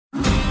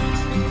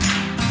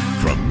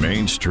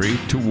Main Street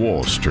to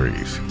Wall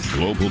Street,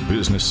 global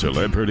business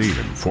celebrity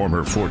and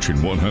former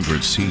Fortune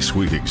 100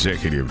 C-suite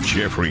executive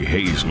Jeffrey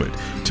Hayzlett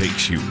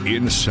takes you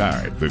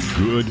inside the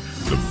good,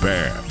 the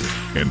bad,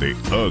 and the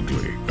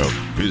ugly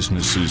of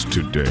businesses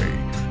today.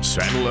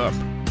 Saddle up.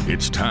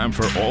 It's time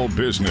for All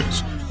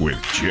Business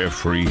with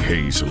Jeffrey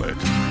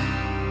Hayzlett.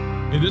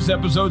 Hey, this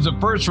episode's a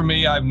first for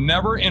me. I've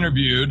never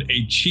interviewed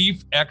a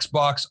chief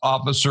Xbox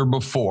officer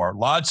before.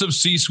 Lots of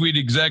C-suite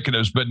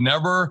executives, but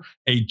never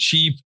a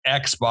chief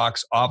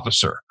Xbox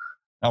officer.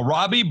 Now,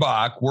 Robbie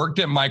Bach worked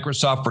at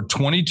Microsoft for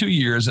 22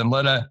 years and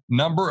led a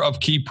number of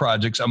key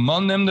projects,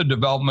 among them the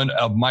development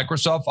of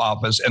Microsoft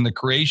Office and the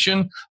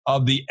creation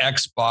of the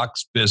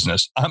Xbox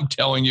business. I'm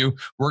telling you,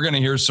 we're going to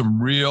hear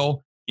some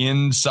real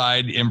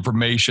inside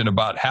information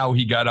about how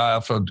he got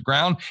off of the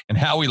ground and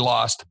how he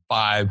lost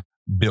 $5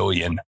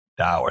 billion.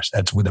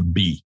 That's with a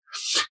B.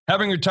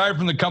 Having retired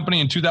from the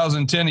company in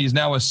 2010, he's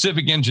now a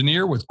civic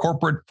engineer with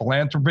corporate,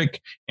 philanthropic,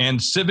 and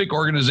civic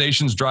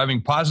organizations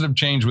driving positive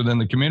change within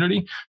the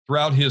community.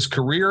 Throughout his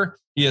career,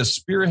 he has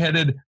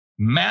spearheaded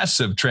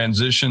massive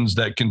transitions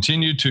that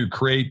continue to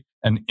create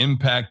an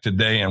impact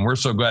today, and we're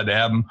so glad to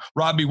have him.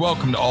 Robbie,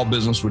 welcome to All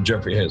Business with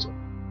Jeffrey Hayzlett.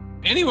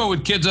 Anyone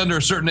with kids under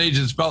a certain age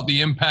has felt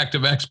the impact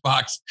of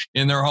Xbox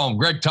in their home.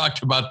 Greg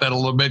talked about that a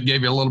little bit,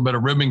 gave you a little bit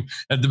of ribbing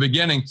at the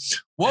beginning.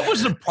 What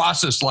was the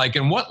process like,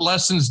 and what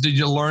lessons did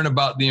you learn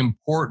about the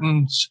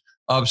importance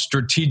of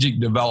strategic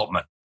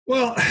development?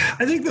 Well,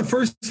 I think the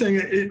first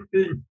thing,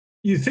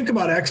 you think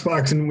about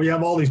Xbox, and we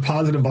have all these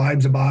positive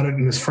vibes about it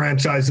and this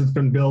franchise that's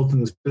been built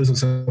and this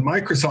business at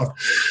Microsoft.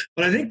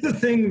 But I think the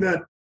thing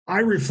that I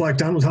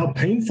reflect on was how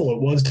painful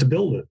it was to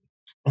build it.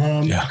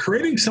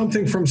 Creating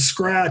something from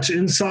scratch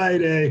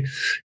inside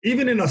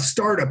even in a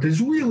startup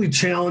is really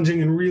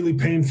challenging and really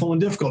painful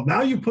and difficult.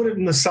 Now you put it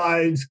in the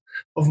size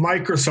of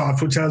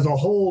Microsoft, which has a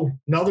whole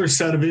another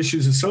set of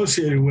issues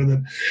associated with it.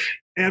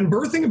 And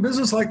birthing a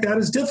business like that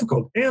is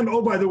difficult. And,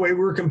 oh, by the way,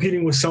 we're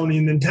competing with Sony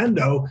and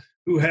Nintendo,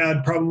 who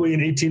had probably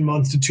an 18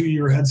 months to 2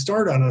 year head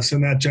start on us in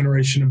that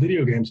generation of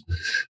video games.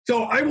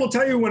 So I will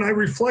tell you, when I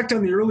reflect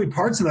on the early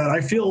parts of that, I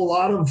feel a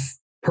lot of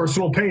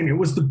personal pain. It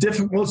was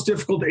the most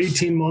difficult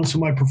 18 months of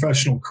my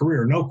professional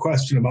career, no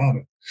question about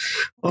it.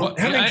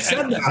 Having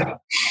said that,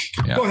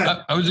 go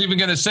ahead. I was even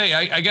going to say,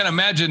 I got to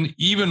imagine,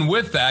 even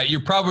with that,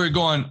 you're probably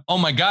going, oh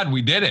my God,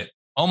 we did it.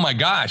 Oh my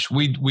gosh,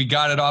 we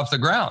got it off the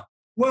ground.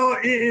 Well,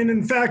 and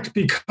in fact,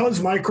 because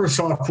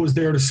Microsoft was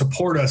there to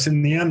support us,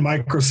 in the end,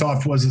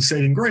 Microsoft was a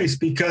saving grace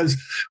because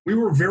we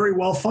were very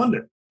well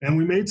funded. And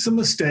we made some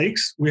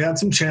mistakes. We had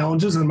some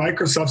challenges, and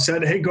Microsoft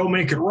said, hey, go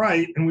make it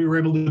right. And we were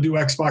able to do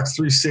Xbox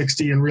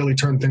 360 and really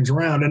turn things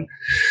around. And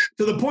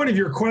to the point of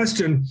your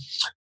question,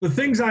 the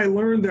things I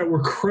learned that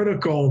were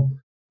critical,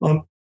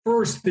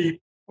 first, the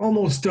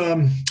almost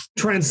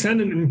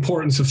transcendent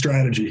importance of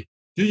strategy.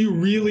 Do you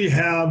really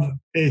have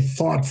a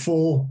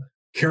thoughtful,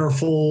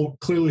 careful,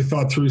 clearly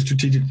thought through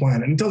strategic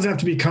plan? And it doesn't have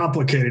to be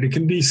complicated. It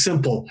can be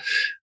simple.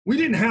 We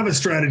didn't have a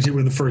strategy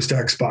with the first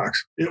Xbox.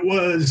 It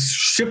was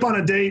ship on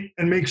a date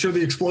and make sure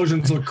the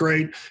explosions look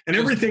great, and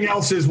everything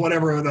else is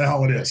whatever the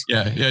hell it is.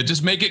 Yeah.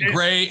 Just make it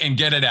gray and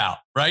get it out,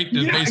 right?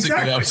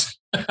 Basically, exactly.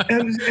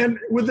 and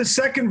with the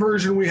second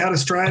version, we had a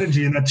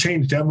strategy, and that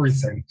changed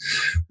everything.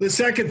 The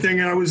second thing,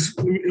 it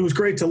was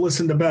great to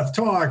listen to Beth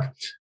talk.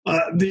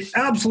 The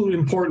absolute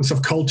importance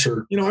of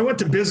culture. I went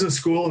to business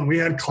school and we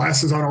had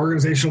classes on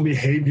organizational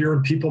behavior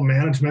and people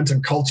management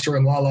and culture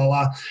and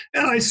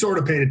and I sort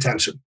of paid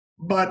attention,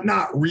 but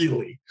not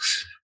really.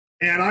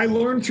 And I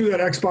learned through that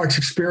Xbox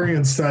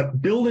experience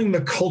that building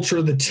the culture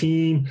of the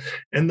team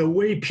and the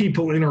way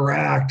people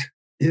interact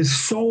is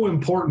so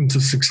important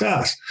to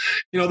success.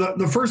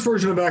 The first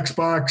version of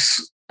Xbox,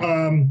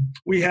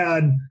 we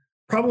had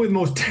probably the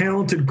most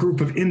talented group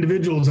of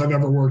individuals I've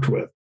ever worked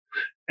with.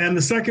 And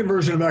the second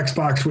version of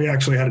Xbox, we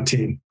actually had a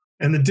team.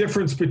 And the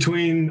difference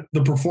between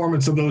the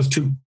performance of those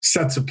two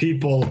sets of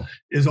people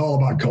is all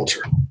about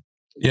culture.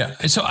 Yeah.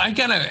 So I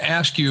got to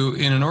ask you,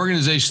 in an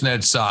organization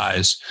that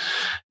size,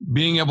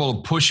 being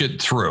able to push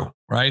it through,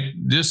 right?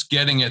 Just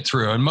getting it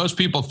through. And most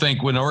people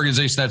think when an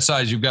organization that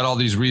size, you've got all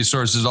these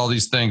resources, all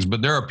these things,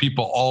 but there are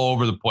people all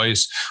over the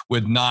place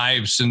with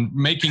knives and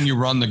making you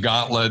run the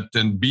gauntlet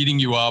and beating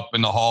you up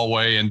in the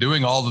hallway and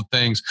doing all the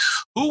things.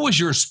 Who was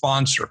your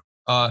sponsor?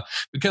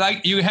 Because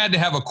you had to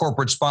have a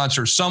corporate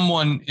sponsor,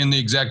 someone in the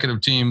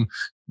executive team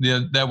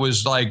that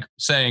was like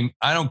saying,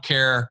 I don't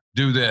care,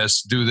 do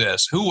this.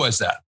 Who was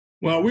that?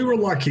 Well, we were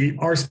lucky.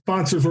 Our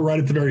sponsors were right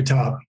at the very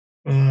top.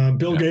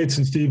 Bill Gates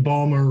and Steve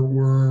Ballmer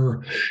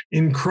were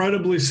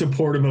incredibly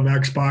supportive of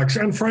Xbox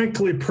and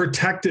frankly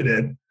protected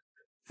it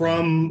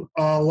from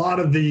a lot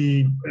of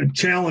the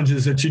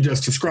challenges that you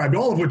just described,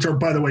 all of which are,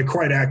 by the way,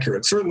 quite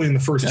accurate. Certainly in the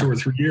first 2 or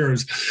 3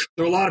 years,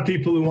 there were a lot of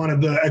people who wanted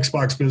the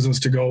Xbox business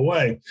to go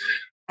away.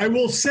 I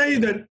will say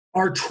that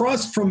our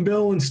trust from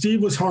Bill and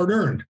Steve was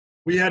hard-earned.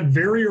 We had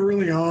very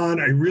early on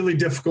a really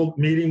difficult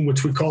meeting,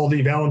 which we call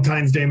the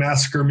Valentine's Day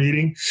Massacre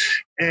meeting.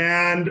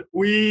 And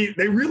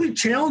they really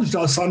challenged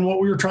us on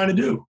what we were trying to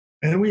do.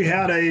 And we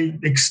had a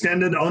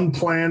extended,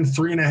 unplanned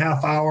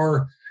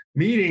 3.5-hour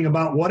meeting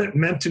about what it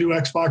meant to do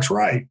Xbox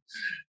right.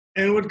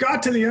 And when it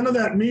got to the end of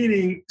that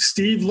meeting,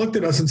 Steve looked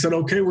at us and said,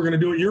 okay, we're going to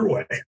do it your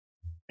way.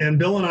 And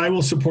Bill and I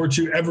will support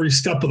you every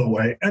step of the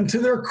way. And to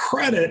their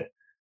credit,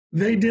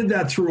 they did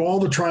that through all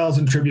the trials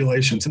and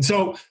tribulations. And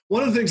so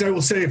one of the things I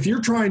will say, if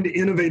you're trying to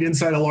innovate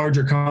inside a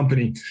larger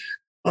company,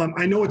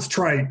 I know it's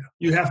trite.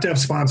 You have to have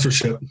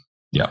sponsorship.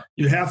 Yeah.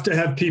 You have to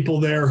have people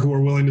there who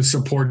are willing to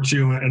support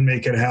you and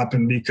make it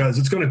happen, because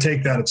it's going to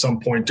take that at some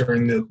point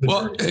during the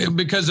journey.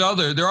 Because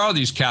there are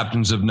these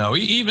captains of no,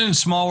 even in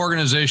small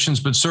organizations,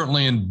 but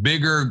certainly in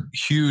bigger,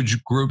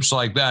 huge groups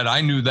like that.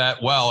 I knew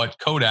that well at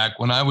Kodak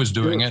when I was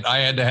doing it. I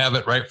had to have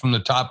it right from the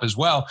top as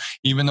well.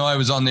 Even though I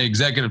was on the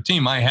executive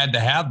team, I had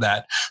to have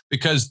that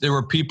because there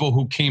were people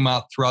who came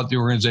out throughout the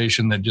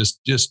organization that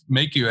just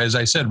make you, as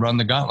I said, run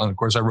the gauntlet. Of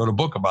course, I wrote a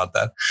book about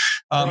that.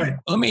 Right.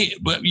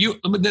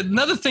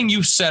 Another thing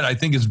you said, I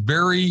think is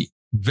very,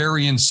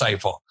 very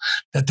insightful,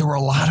 that there were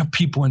a lot of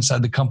people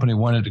inside the company who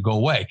wanted to go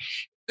away.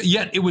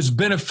 Yet it was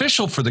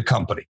beneficial for the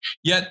company.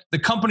 Yet the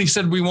company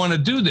said, we want to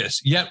do this.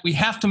 Yet we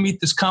have to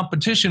meet this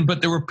competition. But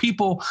there were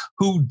people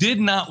who did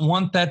not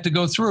want that to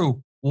go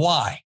through.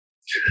 Why?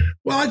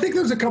 Well, I think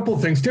there's a couple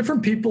of things.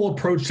 Different people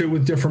approached it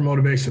with different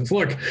motivations.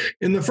 Look,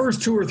 in the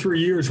first 2 or 3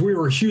 years, we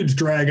were a huge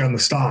drag on the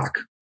stock.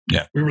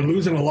 Yeah, we were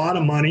losing a lot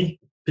of money.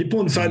 People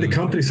inside the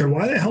company said,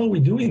 why the hell are we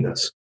doing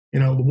this? You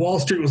know, the Wall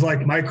Street was like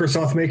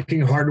Microsoft making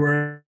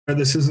hardware.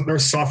 This isn't their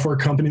software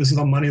company. This is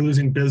a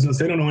money-losing business.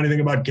 They don't know anything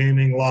about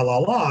gaming, la, la,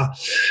 la.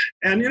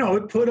 And, you know,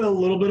 it put a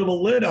little bit of a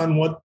lid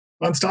on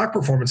stock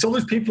performance. So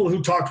there's people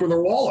who talked with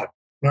their wallet.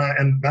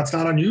 And that's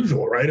not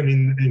unusual, right? I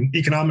mean,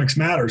 economics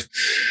matters.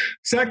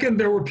 Second,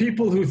 there were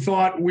people who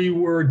thought we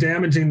were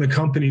damaging the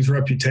company's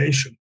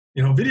reputation.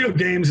 You know, video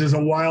games is a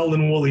wild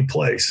and woolly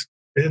place.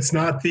 It's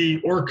not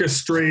the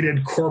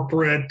orchestrated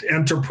corporate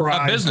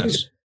enterprise.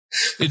 Business.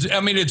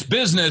 It's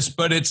business,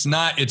 but it's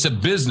not. It's a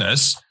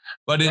business,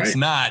 but it's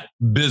not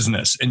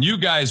business. And you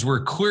guys were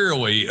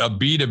clearly a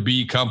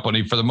B2B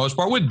company for the most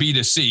part, with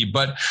B2C,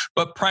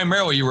 but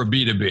primarily you were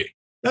B2B.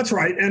 That's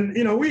right. And,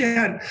 you know,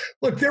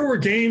 there were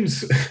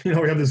games, you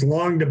know, we have this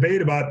long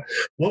debate about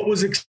what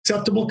was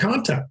acceptable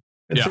content.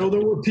 And so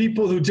there were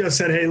people who just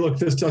said, hey, look,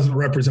 this doesn't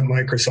represent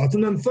Microsoft.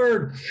 And then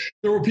third,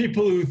 there were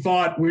people who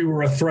thought we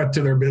were a threat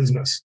to their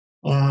business.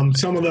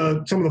 Some of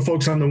the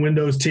folks on the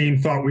Windows team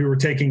thought we were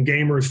taking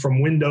gamers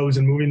from Windows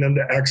and moving them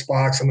to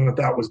Xbox, and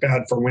that was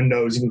bad for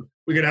Windows. And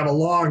we could have a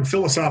long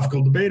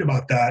philosophical debate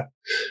about that.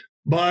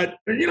 But,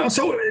 you know,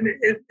 so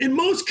in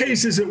most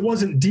cases, it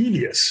wasn't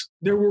devious.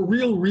 There were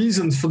real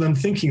reasons for them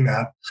thinking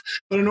that.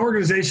 But an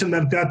organization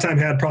that at that time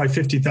had probably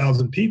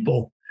 50,000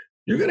 people,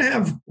 you're going to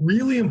have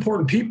really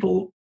important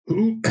people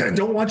who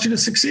don't want you to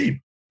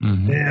succeed.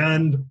 Mm-hmm.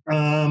 And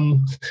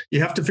you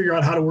have to figure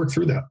out how to work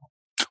through that.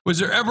 Was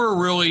there ever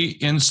really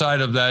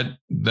inside of that,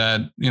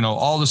 you know,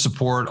 all the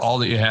support, all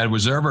that you had,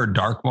 was there ever a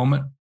dark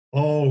moment?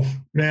 Oh,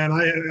 man,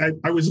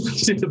 I was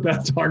listening to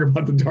Beth talk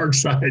about the dark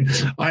side.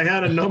 I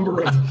had a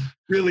number of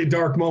really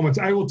dark moments.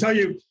 I will tell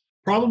you,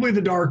 probably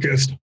the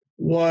darkest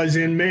was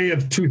in May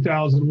of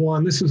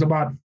 2001. This was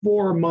about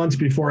 4 months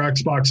before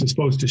Xbox is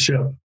supposed to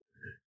ship.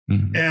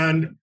 Mm-hmm.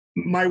 And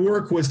my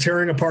work was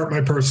tearing apart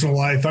my personal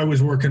life. I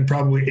was working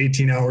probably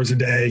 18 hours a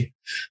day.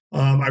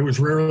 I was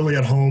rarely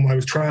at home. I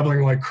was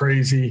traveling like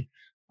crazy.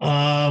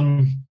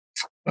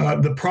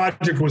 The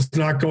project was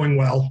not going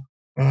well.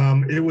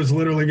 It was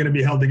literally going to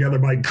be held together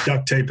by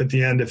duct tape at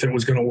the end if it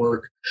was going to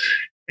work.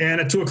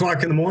 And at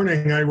 2:00 in the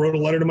morning, I wrote a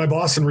letter to my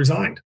boss and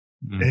resigned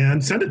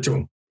and sent it to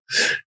him.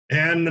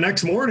 And the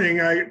next morning,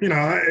 in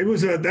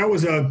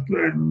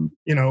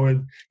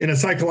a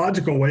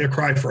psychological way, a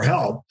cry for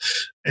help.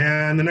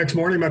 And the next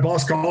morning, my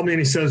boss called me and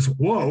he says,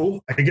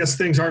 whoa, I guess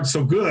things aren't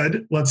so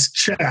good. Let's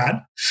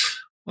chat.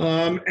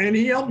 And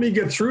he helped me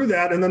get through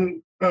that. And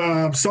then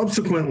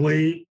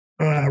subsequently,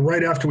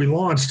 right after we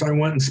launched, I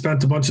went and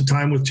spent a bunch of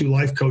time with 2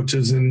 life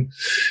coaches in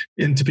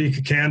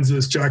Topeka,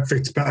 Kansas, Jack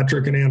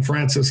Fitzpatrick and Ann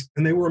Francis,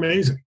 and they were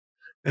amazing.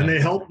 And they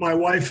helped my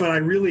wife and I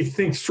really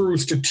think through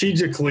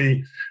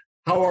strategically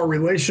how our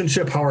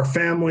relationship, how our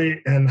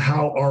family, and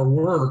how our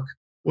work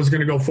was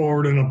going to go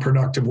forward in a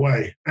productive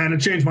way. And it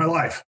changed my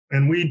life.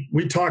 And we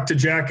talk to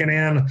Jack and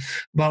Ann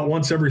about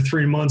once every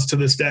 3 months to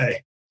this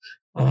day.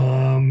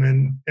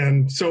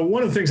 And so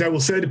one of the things I will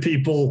say to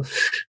people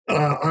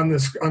on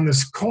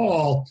this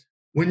call,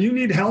 when you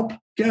need help,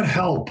 get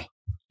help.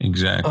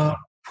 Exactly.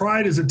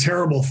 Pride is a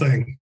terrible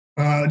thing.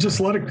 Just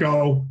let it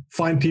go.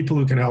 Find people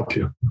who can help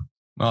you.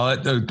 Well,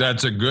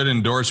 that's a good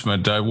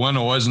endorsement. One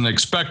I wasn't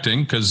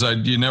expecting, because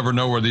you never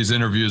know where these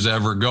interviews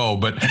ever go.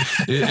 But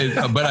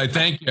but I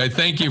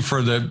thank you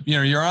for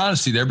your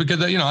honesty there, because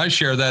I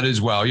share that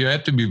as well. You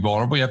have to be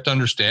vulnerable. You have to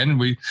understand.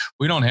 We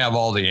don't have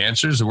all the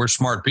answers. We're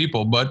smart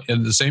people, but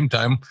at the same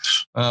time,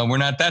 we're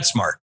not that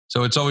smart.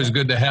 So it's always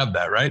good to have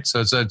that, right?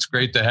 So it's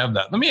great to have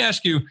that. Let me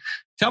ask you.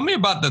 Tell me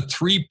about the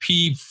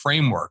 3P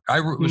framework.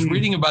 I was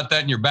reading about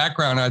that in your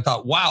background, and I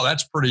thought, wow,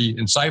 that's pretty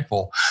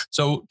insightful.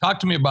 So talk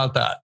to me about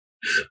that.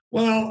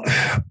 Well,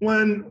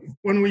 when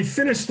we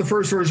finished the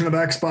first version of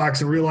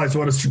Xbox and realized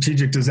what a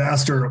strategic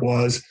disaster it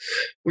was,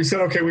 we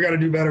said, okay, we got to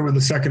do better with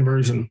the second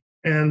version.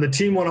 And the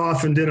team went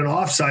off and did an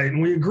offsite,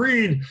 and we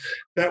agreed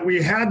that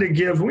we had to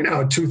give, we now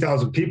had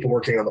 2,000 people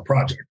working on the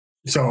project.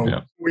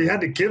 So we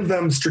had to give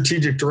them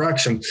strategic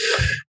direction.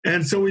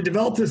 And so we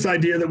developed this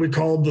idea that we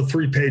called the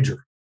 3-pager.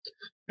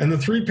 And the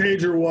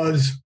 3-pager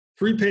was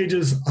 3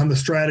 pages on the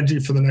strategy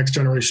for the next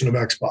generation of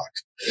Xbox.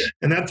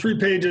 And that 3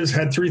 pages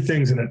had 3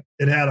 things in it.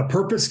 It had a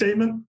purpose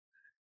statement.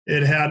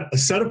 It had a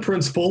set of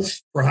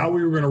principles for how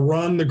we were going to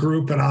run the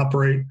group and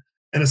operate,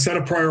 and a set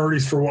of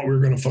priorities for what we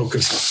were going to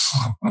focus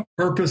on.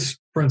 Purpose,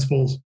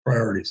 principles,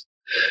 priorities.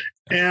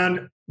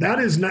 And that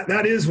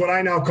is what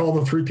I now call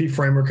the 3P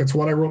framework. It's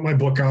what I wrote my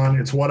book on.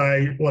 It's what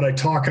I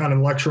talk on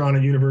and lecture on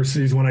at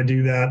universities when I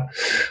do that.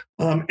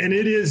 And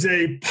it is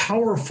a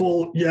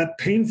powerful yet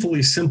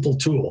painfully simple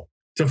tool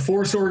to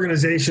force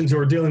organizations who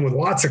are dealing with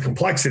lots of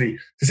complexity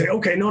to say,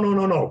 okay,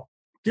 no.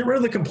 Get rid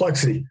of the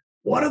complexity.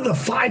 What are the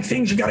 5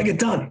 things you got to get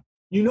done?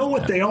 You know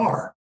what they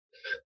are.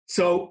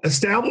 So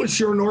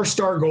establish your North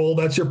Star goal.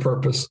 That's your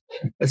purpose.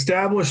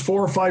 Establish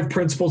 4 or 5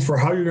 principles for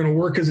how you're going to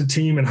work as a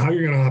team and how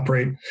you're going to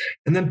operate.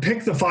 And then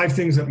pick the 5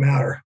 things that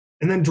matter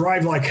and then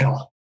drive like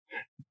hell.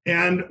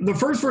 And the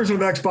first version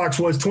of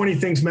Xbox was 20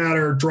 things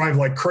matter, drive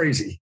like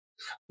crazy.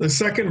 The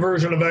second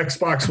version of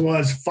Xbox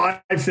was 5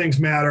 things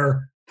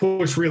matter,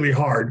 push really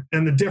hard.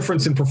 And the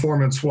difference in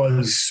performance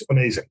was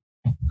amazing.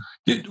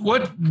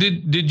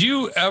 Did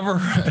you ever,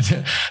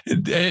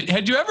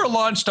 had you ever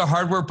launched a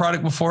hardware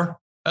product before?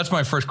 That's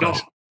my first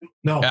question.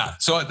 No. Yeah.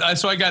 So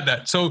I got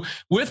that. So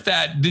with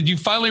that, did you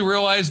finally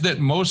realize that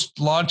most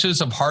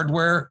launches of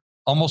hardware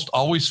almost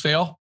always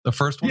fail? The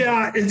first one?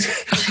 Yeah.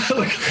 It's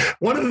like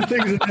one of the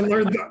things that I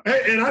learned,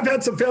 and I've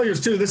had some failures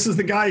too. This is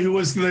the guy who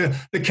was the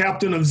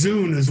captain of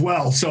Zune as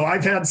well. So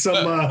I've had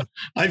some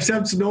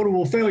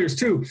notable failures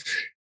too.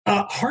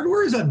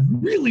 Hardware is a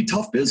really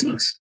tough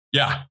business.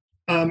 Yeah.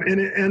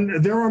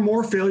 And there are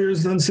more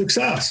failures than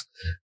success.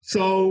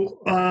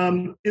 So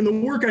in the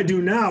work I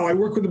do now, I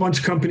work with a bunch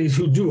of companies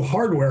who do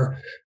hardware,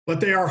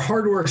 but they are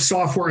hardware,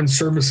 software, and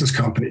services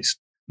companies.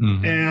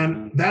 Mm-hmm.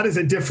 And that is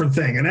a different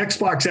thing. And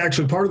Xbox,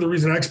 actually, part of the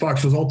reason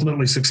Xbox was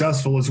ultimately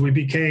successful is we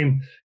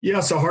became,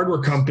 yes, a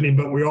hardware company,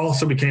 but we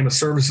also became a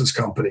services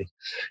company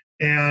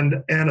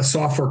and a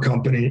software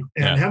company.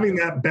 And having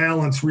that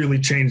balance really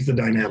changed the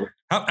dynamic.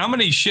 How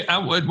many,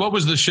 what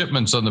was the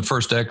shipments on the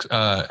first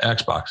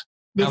Xbox?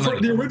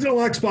 The original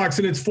Xbox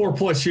in its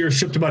 4+ years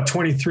shipped about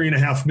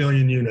 23.5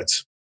 million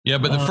units. Yeah,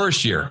 but the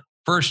first year.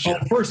 First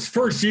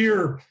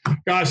year,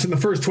 gosh, in the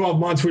first 12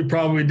 months, we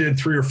probably did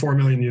 3 or 4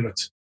 million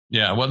units.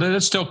 Yeah, well,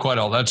 that's still quite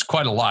a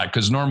lot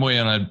because normally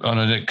on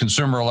a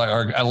consumer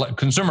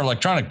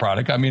electronic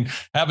product, I mean,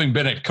 having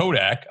been at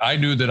Kodak, I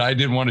knew that I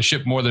didn't want to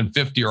ship more than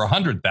 50 or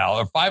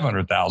 100,000 or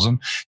 500,000,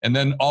 and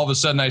then all of a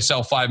sudden I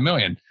sell 5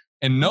 million,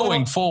 and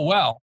knowing full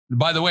well.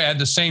 By the way, I had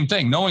the same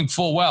thing, knowing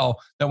full well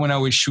that when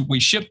we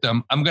ship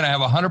them, I'm going to have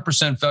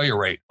 100% failure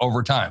rate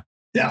over time.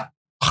 Yeah.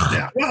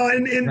 Yeah. Well,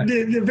 and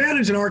the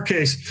advantage in our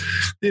case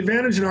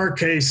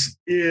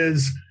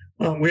is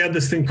we had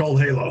this thing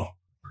called Halo.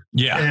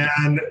 Yeah.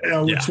 And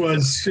which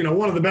was,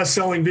 one of the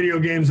best-selling video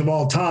games of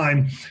all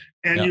time.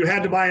 And you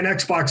had to buy an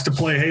Xbox to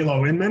play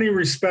Halo. In many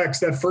respects,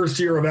 that first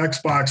year of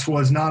Xbox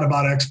was not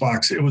about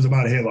Xbox. It was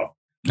about Halo.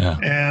 Yeah.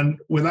 And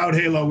without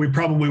Halo, we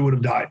probably would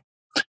have died.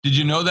 Did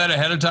you know that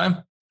ahead of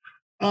time?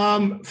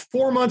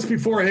 4 months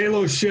before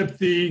Halo shipped,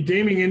 the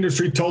gaming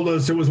industry told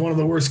us it was one of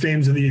the worst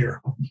games of the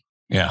year.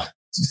 Yeah.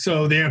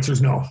 So the answer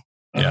is no.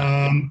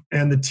 Yeah.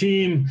 And the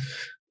team,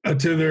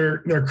 to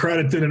their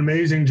credit, did an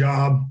amazing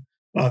job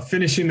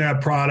finishing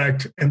that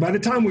product. And by the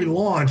time we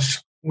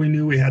launched, we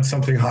knew we had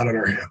something hot on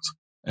our hands.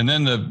 And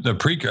then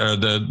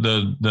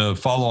the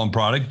follow-on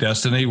product,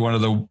 Destiny, one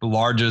of the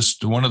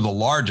largest, the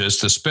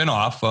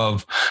spinoff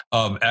of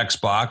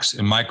Xbox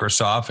and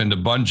Microsoft into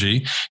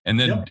Bungie, and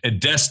then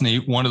Destiny,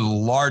 one of the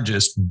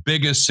largest,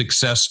 biggest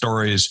success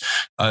stories,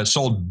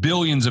 sold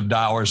billions of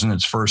dollars in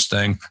its first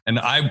thing. And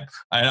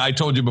I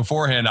told you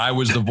beforehand, I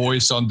was the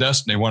voice on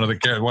Destiny, one of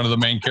the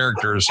main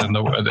characters, and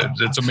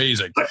it's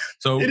amazing.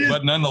 So,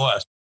 but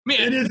nonetheless,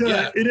 man,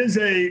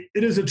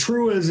 it is a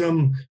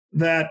truism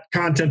that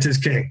content is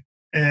king.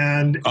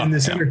 And in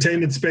this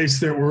entertainment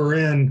space that we're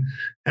in,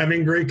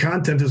 having great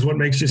content is what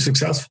makes you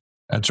successful.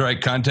 That's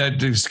right.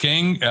 Content is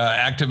king,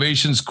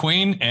 activation's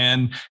queen,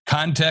 and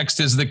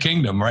context is the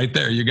kingdom. Right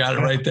there. You got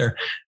it right there.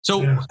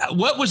 So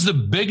what was the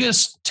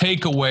biggest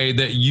takeaway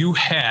that you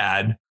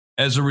had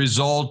as a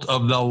result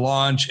of the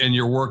launch and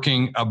you're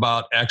working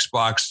about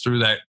Xbox through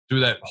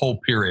that whole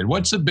period?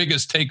 What's the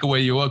biggest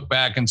takeaway you look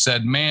back and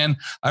said, man,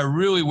 I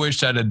really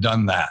wish I'd have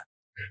done that?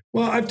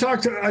 Well, I've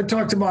talked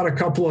about a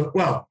couple of,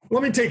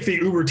 let me take the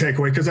Uber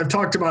takeaway because I've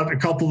talked about a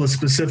couple of the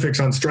specifics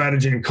on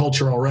strategy and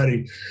culture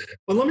already.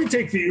 But let me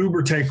take the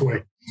Uber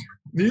takeaway.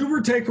 The Uber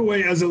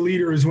takeaway as a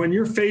leader is when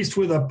you're faced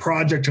with a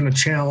project and a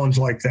challenge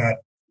like that,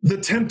 the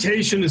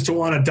temptation is to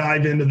want to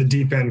dive into the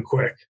deep end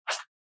quick.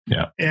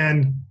 Yeah.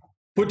 And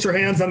put your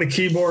hands on the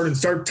keyboard and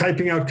start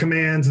typing out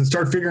commands and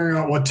start figuring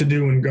out what to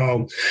do and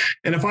go.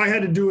 And if I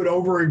had to do it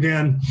over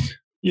again,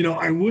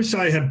 I wish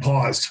I had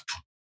paused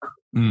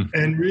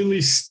and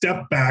really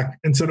stepped back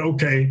and said,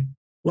 okay,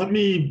 let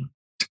me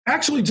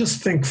actually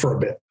just think for a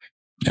bit.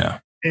 Yeah.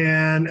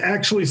 And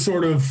actually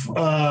sort of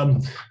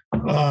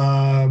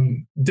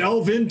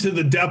delve into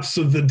the depths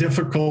of the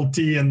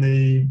difficulty and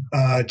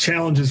the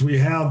challenges we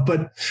have,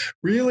 but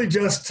really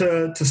just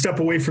to step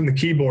away from the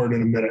keyboard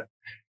in a minute.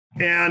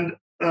 And,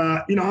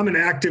 I'm an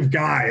active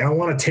guy. I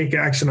want to take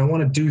action. I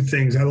want to do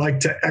things. I like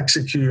to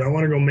execute. I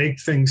want to go make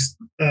things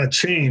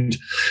change.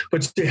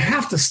 But you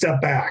have to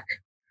step back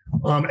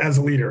as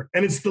a leader.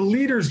 And it's the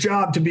leader's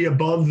job to be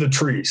above the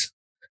trees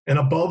and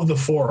above the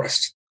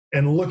forest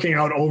and looking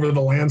out over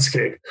the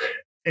landscape.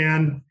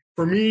 And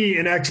for me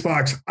in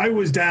Xbox, I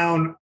was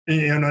down,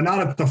 not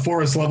at the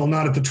forest level,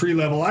 not at the tree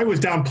level. I was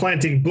down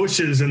planting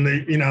bushes in the,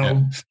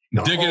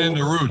 digging in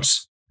the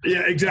roots.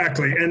 Yeah,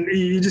 exactly. And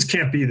you just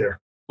can't be there.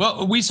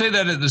 Well, we say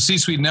that at the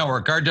C-Suite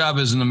Network. Our job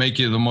isn't to make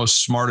you the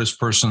most smartest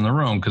person in the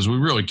room, because we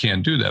really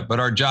can't do that. But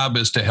our job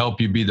is to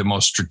help you be the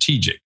most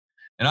strategic.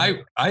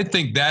 And I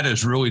think that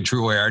is really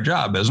truly our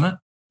job, isn't it?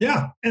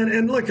 Yeah.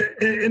 And look,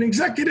 an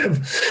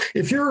executive,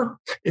 if you're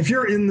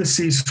in the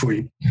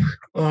C-suite,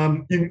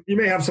 you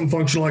may have some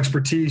functional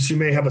expertise. You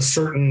may have a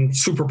certain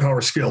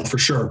superpower skill for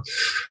sure.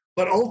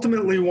 But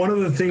ultimately, one of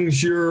the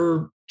things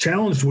you're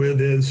challenged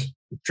with is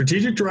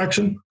strategic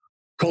direction,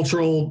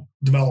 cultural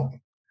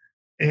development.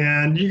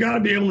 And you got to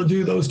be able to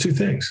do those two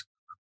things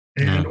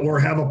or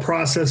have a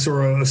process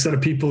or a set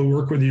of people who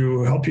work with you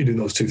who help you do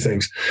those two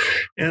things.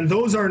 And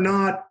those are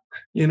not,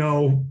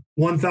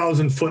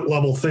 1,000 foot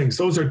level things.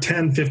 Those are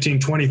 10,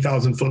 15,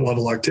 20,000 foot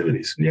level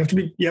activities. And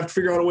you have to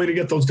figure out a way to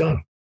get those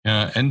done.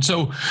 Yeah. And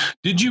so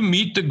did you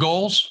meet the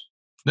goals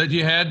that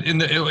you had in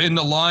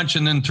the launch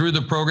and then through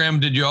the program?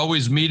 Did you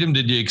always meet them?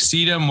 Did you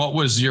exceed them? What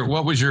was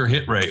your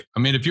hit rate? I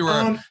mean, if you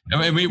were,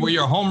 were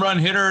you a home run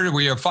hitter?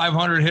 Were you a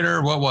 500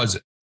 hitter? What was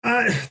it?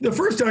 The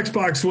first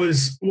Xbox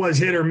was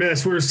hit or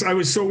miss. We were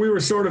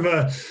sort of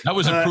a. That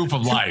was a proof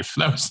of life.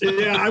 That was.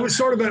 Yeah, we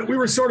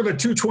were sort of a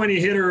 220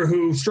 hitter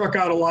who struck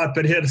out a lot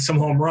but hit some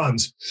home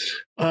runs,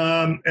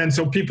 and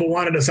so people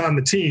wanted us on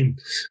the team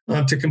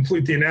to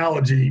complete the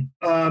analogy.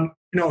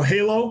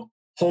 Halo,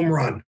 home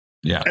run.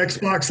 Yeah.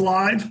 Xbox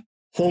Live,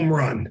 home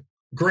run.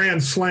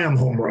 Grand Slam,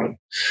 home run.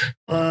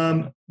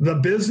 The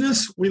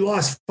business, we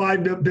lost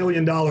 $5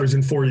 billion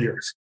in 4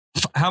 years.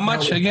 How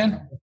much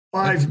again?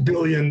 $5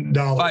 billion.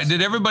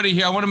 Did everybody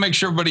hear? I want to make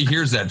sure everybody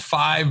hears that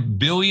 $5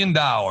 billion.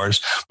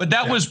 But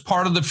that was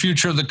part of the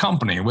future of the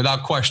company,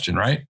 without question,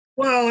 right?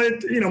 Well,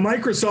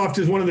 Microsoft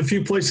is one of the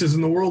few places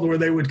in the world where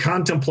they would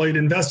contemplate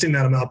investing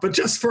that amount. But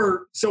just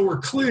so we're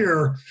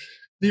clear,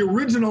 the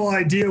original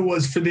idea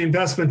was for the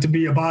investment to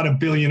be about $1.5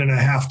 billion.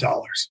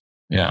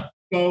 Yeah.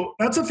 So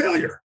that's a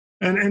failure.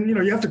 And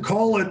you have to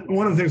call it.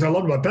 One of the things I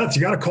love about bets,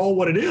 you got to call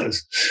what it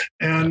is.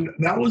 And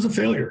that was a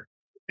failure.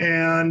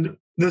 And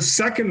the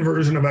second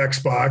version of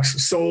Xbox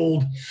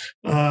sold,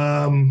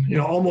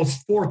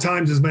 almost 4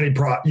 times as many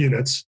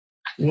units,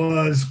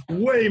 was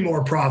way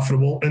more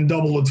profitable and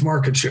double its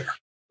market share.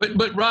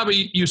 But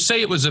Robbie, you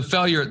say it was a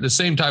failure at the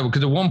same time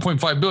because of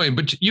 1.5 billion.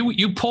 But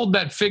you pulled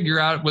that figure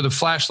out with a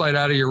flashlight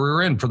out of your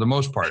rear end for the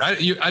most part.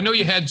 I know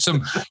you had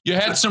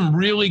some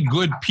really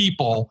good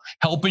people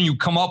helping you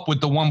come up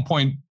with the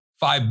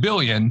 1.5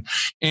 billion,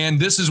 and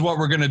this is what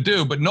we're going to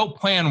do. But no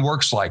plan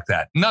works like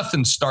that.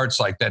 Nothing starts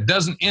like that.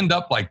 Doesn't end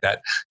up like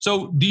that.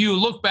 So do you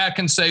look back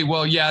and say,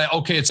 well, yeah,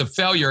 okay, it's a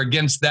failure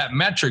against that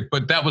metric,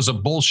 but that was a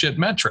bullshit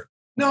metric?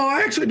 No,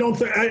 I actually don't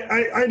think.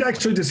 I'd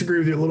actually disagree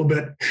with you a little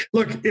bit.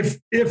 Look,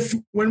 if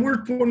when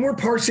we're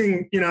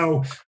parsing,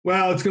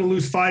 well, it's going to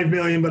lose 5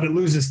 million, but it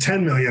loses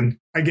 10 million.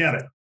 I get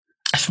it.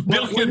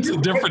 Millions a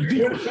different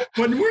deal.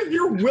 When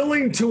you're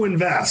willing to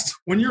invest,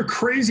 when you're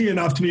crazy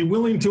enough to be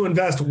willing to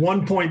invest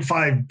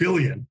 1.5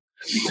 billion,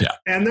 yeah,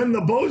 and then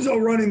the bozo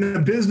running the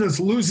business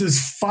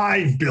loses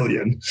 5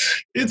 billion,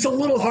 it's a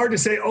little hard to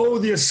say, oh,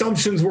 the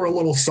assumptions were a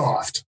little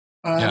soft.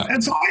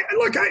 And so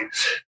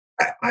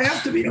I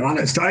have to be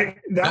honest.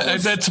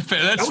 That's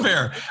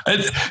fair.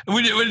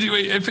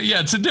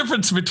 It's a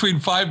difference between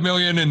 5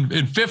 million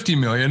and 50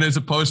 million as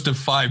opposed to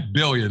 5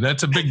 billion.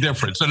 That's a big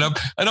difference. And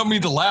I don't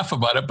mean to laugh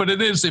about it, but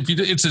it is.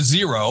 It's a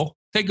zero.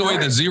 Take away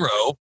the zero,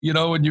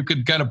 and you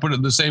could kind of put it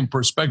in the same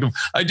perspective.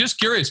 I'm just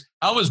curious.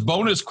 How was the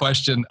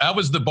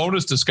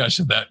bonus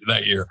discussion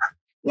that year?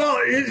 Well,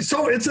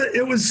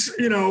 it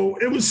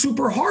was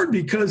super hard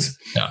because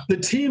the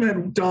team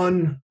had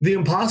done the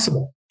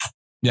impossible.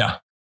 Yeah.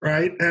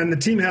 Right. And the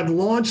team had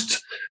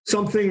launched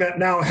something that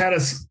now had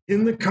us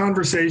in the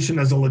conversation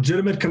as a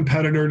legitimate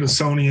competitor to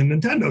Sony and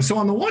Nintendo. So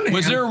on the one hand,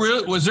 was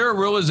there a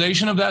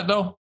realization of that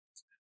though?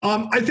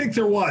 I think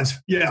there was.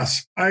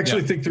 Yes, I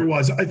actually think there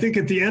was. I think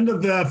at the end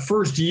of the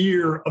first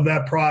year of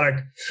that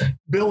product,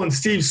 Bill and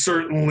Steve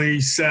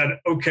certainly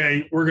said,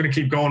 okay, we're going to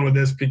keep going with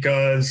this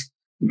because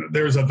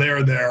there's a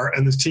there,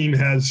 and this team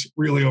has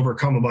really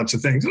overcome a bunch of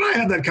things. And I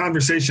had that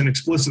conversation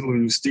explicitly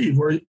with Steve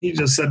where he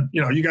just said,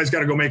 you guys got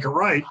to go make it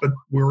right, but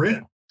we're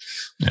in.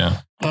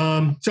 Yeah.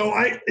 So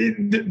I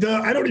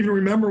don't even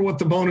remember what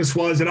the bonus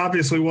was. It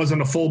obviously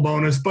wasn't a full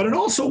bonus, but it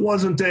also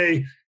wasn't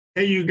hey,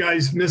 you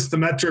guys missed the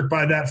metric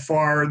by that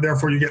far,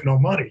 therefore you get no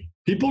money.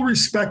 People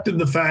respected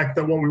the fact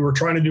that what we were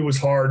trying to do was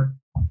hard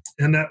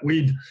and that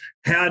we'd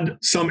had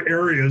some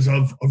areas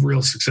of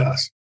real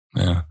success.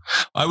 Yeah.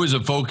 I was a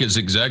focus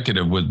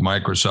executive with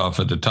Microsoft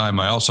at the time.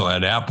 I also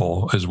had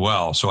Apple as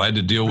well. So I had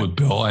to deal with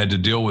Bill. I had to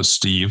deal with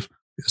Steve,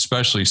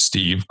 especially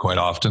Steve, quite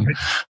often.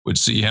 Would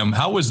see him.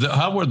 How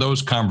were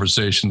those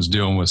conversations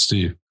dealing with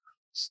Steve?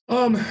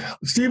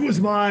 Steve was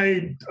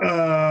my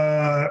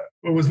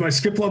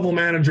skip level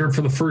manager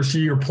for the first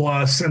year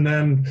plus, and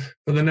then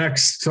for the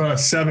next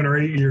 7 or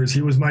 8 years,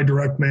 he was my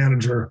direct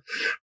manager.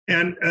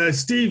 And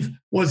Steve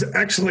was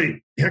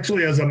actually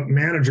as a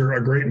manager,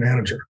 a great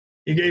manager.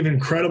 He gave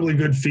incredibly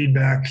good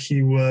feedback.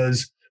 He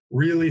was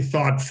really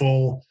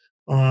thoughtful,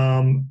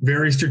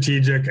 very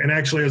strategic, and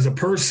actually as a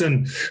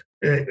person,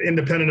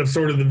 independent of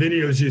sort of the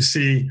videos you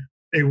see,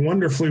 a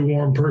wonderfully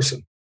warm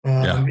person. He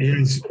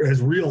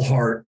has real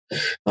heart.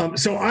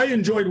 So I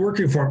enjoyed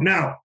working for him.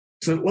 Now,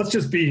 so let's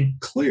just be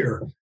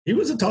clear. He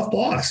was a tough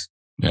boss.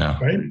 Yeah.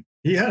 Right.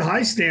 He had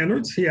high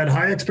standards. He had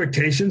high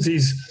expectations.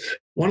 He's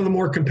one of the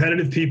more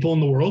competitive people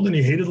in the world, and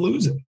he hated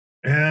losing.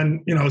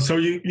 And, so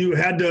you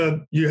had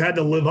to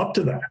live up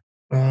to that.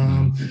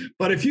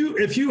 But if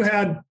you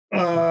had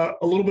a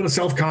little bit of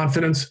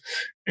self-confidence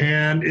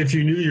and if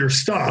you knew your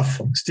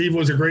stuff, Steve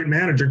was a great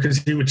manager because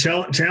he would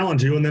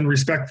challenge you and then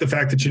respect the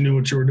fact that you knew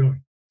what you were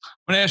doing.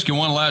 I'm going to ask you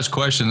one last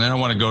question. Then I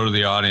want to go to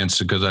the audience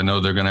because I know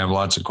they're going to have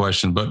lots of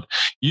questions. But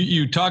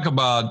you talk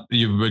about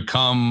you've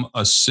become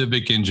a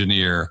civic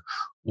engineer.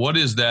 What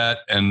is that,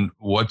 and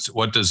what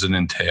does it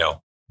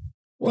entail?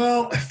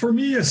 Well, for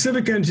me, a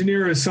civic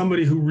engineer is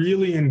somebody who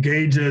really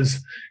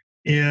engages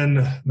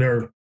in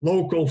their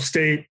local,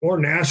 state, or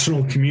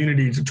national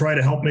community to try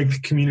to help make the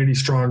community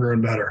stronger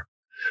and better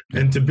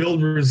and to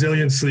build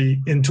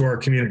resiliency into our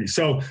community.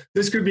 So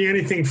this could be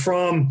anything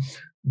from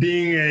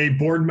being a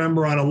board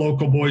member on a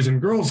local Boys and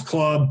Girls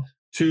Club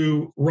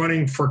to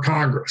running for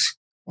Congress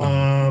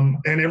and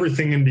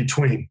everything in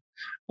between.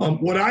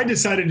 What I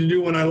decided to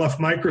do when I left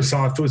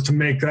Microsoft was to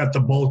make that the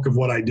bulk of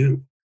what I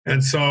do.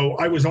 And so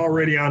I was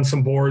already on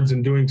some boards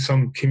and doing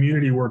some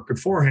community work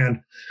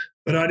beforehand,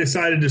 but I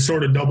decided to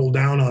sort of double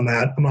down on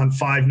that. I'm on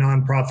 5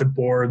 nonprofit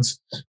boards.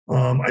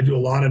 I do a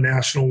lot of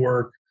national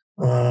work.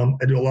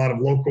 I do a lot of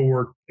local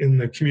work in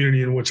the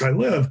community in which I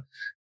live.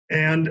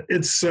 And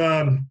it's,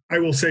 I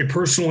will say,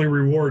 personally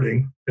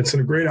rewarding. It's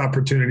a great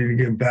opportunity to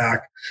give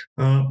back,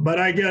 but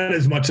I get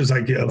as much as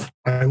I give.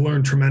 I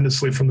learn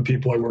tremendously from the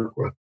people I work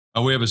with.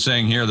 We have a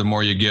saying here: the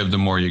more you give, the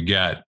more you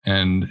get.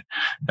 And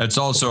that's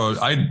also,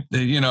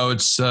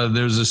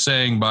 there's a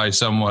saying by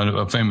someone,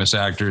 a famous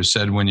actor, who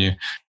said, when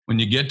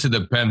you get to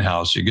the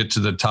penthouse, you get to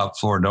the top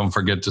floor, don't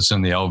forget to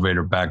send the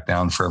elevator back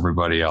down for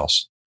everybody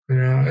else.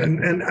 Yeah.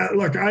 And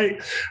look,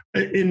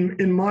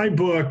 in my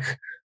book,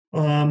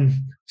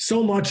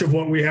 so much of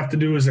what we have to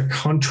do as a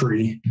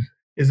country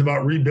is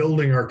about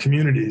rebuilding our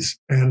communities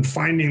and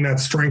finding that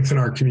strength in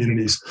our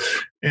communities.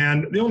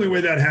 And the only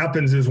way that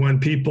happens is when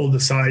people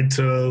decide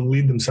to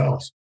lead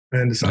themselves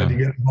and decide to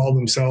get involved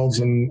themselves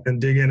and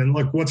dig in. And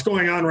look, what's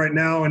going on right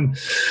now and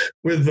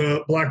with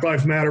the Black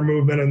Lives Matter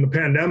movement and the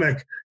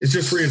pandemic is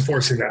just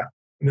reinforcing that.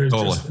 There's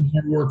just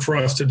work for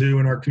us to do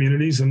in our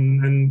communities,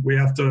 and we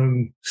have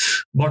to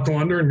buckle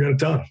under and get it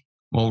done.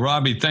 Well,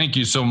 Robbie, thank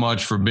you so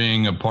much for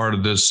being a part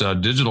of this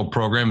digital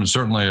program, and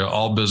certainly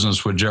All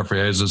Business with Jeffrey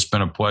Hayes. It's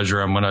been a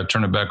pleasure. I'm going to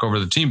turn it back over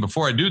to the team.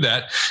 Before I do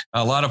that,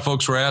 a lot of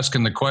folks were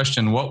asking the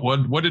question,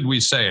 what did we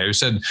say? We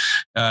said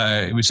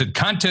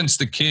content's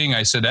the king.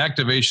 I said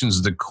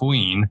activation's the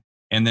queen,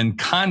 and then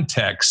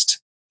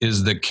context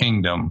is the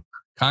kingdom.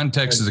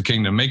 Context is the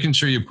kingdom, making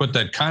sure you put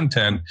that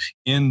content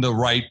in the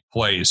right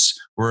place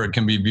where it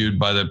can be viewed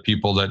by the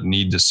people that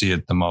need to see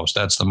it the most.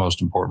 That's the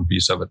most important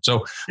piece of it.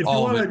 So if you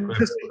want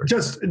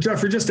to,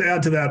 Jeffrey, just to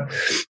add to that,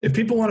 if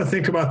people want to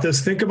think about this,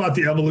 think about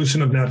the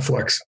evolution of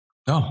Netflix.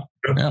 Oh,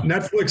 yeah.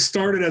 Netflix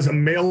started as a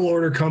mail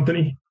order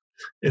company.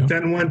 It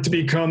then went to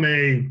become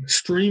a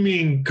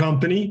streaming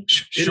company.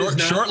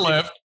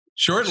 Short-lived,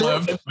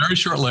 very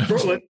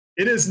short-lived.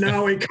 It is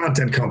now a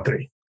content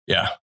company.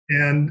 Yeah.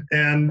 And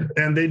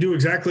they do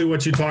exactly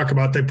what you talk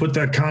about. They put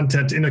that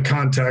content in a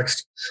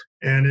context,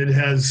 and it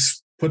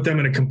has put them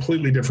in a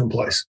completely different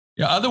place.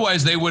 Yeah.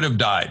 Otherwise, they would have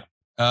died.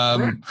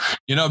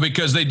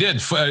 Because they did.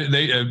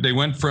 They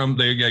went from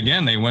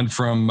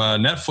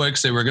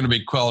Netflix. They were going to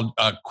be called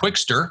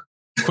Quickster.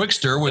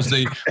 Quickster was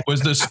the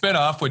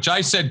spinoff, which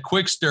I said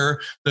Quickster,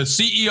 the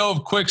CEO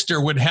of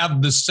Quickster, would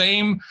have the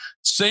same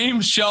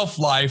shelf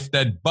life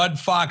that Bud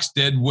Fox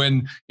did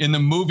when in the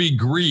movie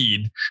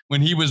Greed,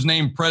 when he was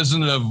named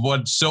president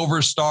of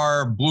Silver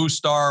Star, Blue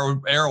Star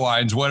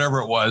Airlines,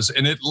 whatever it was.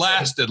 And it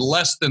lasted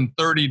less than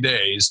 30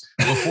 days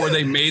before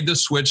they made the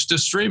switch to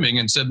streaming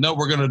and said, no,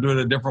 we're going to do it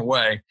a different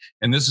way.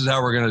 And this is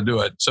how we're going to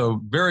do it.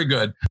 So very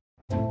good.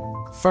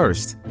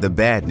 First, the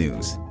bad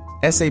news.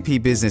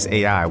 SAP Business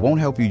AI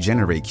won't help you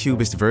generate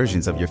cubist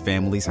versions of your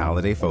family's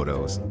holiday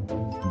photos.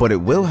 But it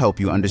will help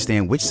you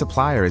understand which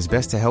supplier is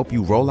best to help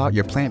you roll out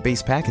your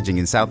plant-based packaging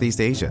in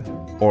Southeast Asia,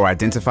 or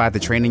identify the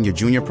training your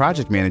junior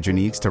project manager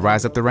needs to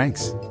rise up the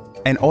ranks,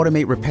 and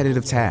automate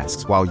repetitive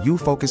tasks while you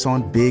focus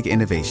on big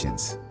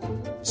innovations,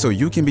 so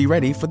you can be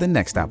ready for the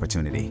next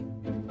opportunity.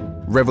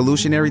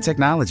 Revolutionary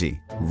technology,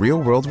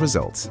 real-world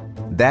results.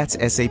 That's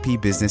SAP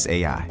Business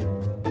AI.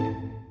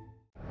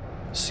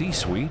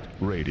 C-Suite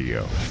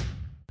Radio.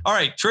 All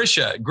right,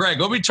 Tricia, Greg,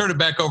 let me turn it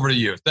back over to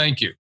you. Thank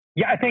you.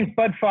 Yeah, I think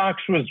Bud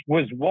Fox was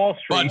Wall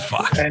Street. Bud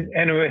Fox.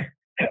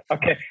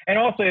 Okay. And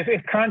also,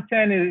 if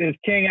content is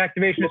king,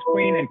 activation is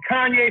queen, and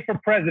Kanye for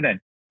president.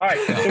 All right.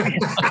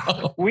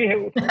 So we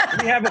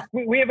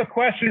have a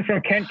question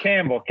from Ken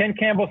Campbell. Ken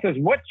Campbell says,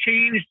 "What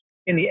changed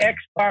in the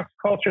Xbox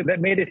culture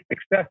that made it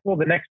successful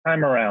the next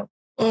time around?"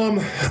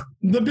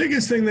 The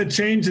biggest thing that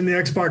changed in the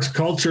Xbox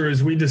culture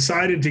is we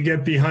decided to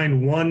get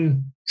behind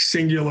one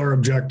singular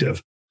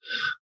objective.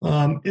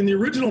 In the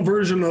original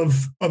version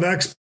of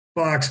Xbox,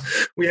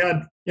 we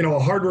had a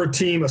hardware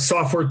team, a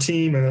software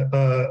team,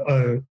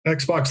 a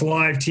Xbox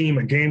Live team,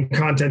 a game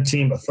content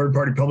team, a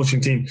third-party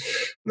publishing team.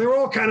 They were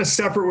all kind of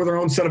separate with their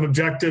own set of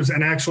objectives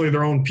and actually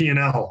their own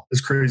P&L, as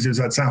crazy as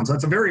that sounds.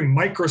 That's a very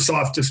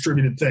Microsoft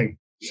distributed thing.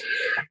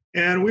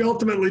 And we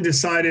ultimately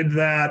decided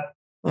that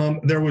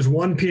there was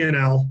one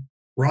P&L,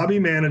 Robbie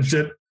managed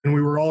it, and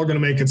we were all going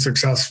to make it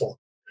successful.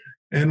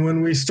 And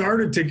when we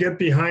started to get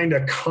behind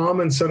a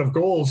common set of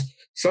goals,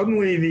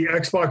 suddenly the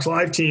Xbox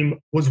Live team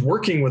was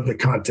working with the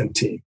content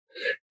team.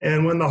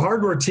 And when the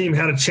hardware team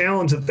had a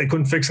challenge that they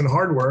couldn't fix in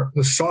hardware,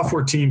 the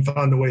software team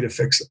found a way to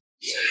fix it.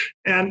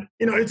 And,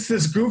 it's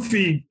this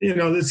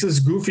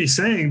goofy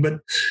saying, but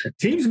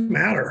teams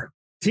matter.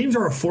 Teams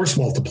are a force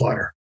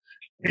multiplier.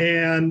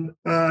 And,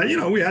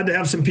 we had to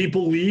have some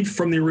people leave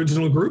from the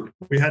original group.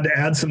 We had to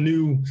add some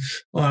new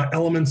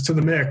elements to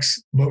the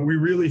mix, but we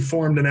really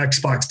formed an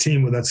Xbox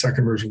team with that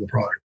second version of the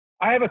product.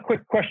 I have a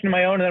quick question of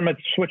my own, and then I'm going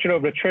to switch it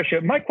over to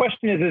Tricia. My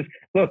question is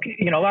look,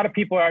 a lot of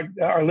people are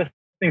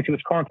listening to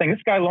this call and saying, this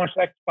guy launched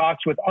Xbox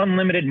with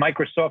unlimited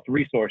Microsoft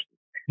resources.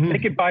 They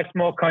could buy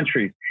small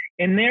countries.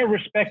 In their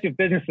respective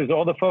businesses,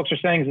 all the folks are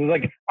saying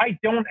is I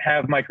don't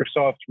have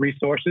Microsoft's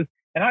resources,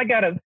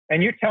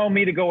 and you're telling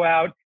me to go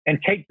out and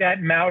take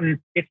that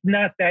mountain. It's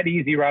not that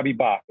easy, Robbie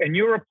Bach. And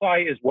your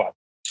reply is what?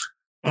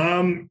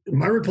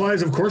 My reply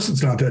is, of course,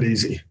 it's not that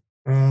easy.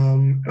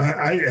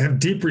 I have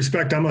deep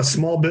respect. I'm a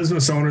small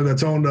business owner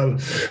that's owned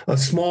a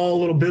small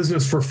little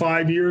business for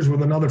 5 years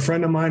with another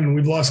friend of mine, and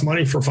we've lost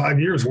money for 5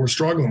 years. We're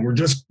struggling. We're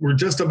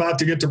just about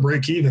to get to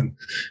break even,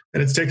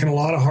 and it's taken a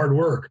lot of hard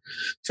work.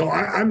 So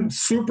I'm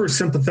super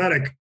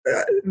sympathetic.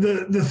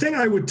 The thing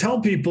I would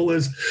tell people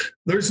is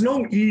there's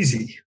no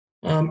easy.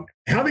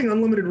 Having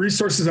unlimited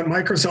resources at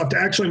Microsoft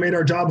actually made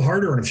our job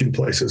harder in a few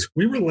places.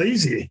 We were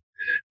lazy.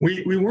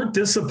 We weren't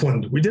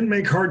disciplined. We didn't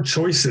make hard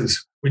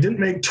choices. We didn't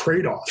make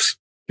trade-offs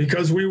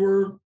because we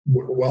were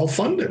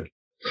well-funded.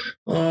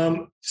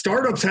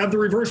 Startups have the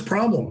reverse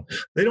problem.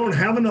 They don't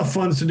have enough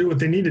funds to do what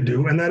they need to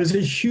do, and that is a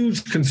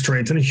huge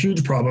constraint and a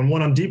huge problem,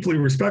 one I'm deeply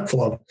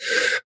respectful of.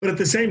 But at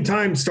the same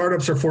time,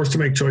 startups are forced to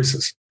make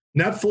choices.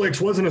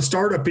 Netflix wasn't a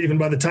startup even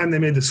by the time they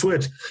made the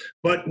switch.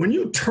 But when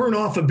you turn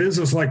off a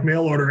business like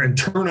mail order and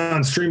turn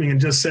on streaming and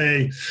just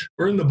say,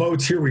 burn the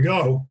boats, here we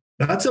go,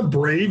 that's a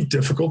brave,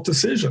 difficult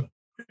decision.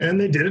 And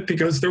they did it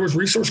because there was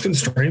resource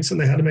constraints and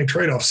they had to make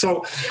trade-offs.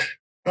 So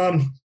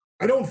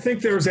I don't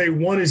think there's a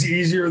one is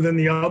easier than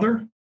the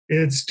other.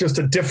 It's just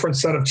a different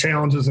set of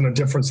challenges and a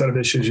different set of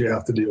issues you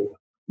have to deal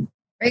with.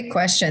 Great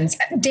questions.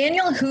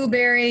 Daniel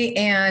Huberry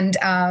and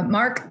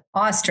Mark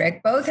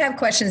Ostrich both have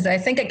questions that I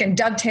think I can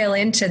dovetail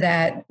into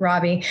that,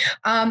 Robbie.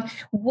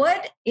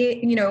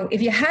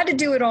 If you had to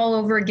do it all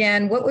over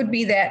again, what would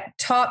be that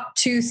top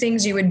two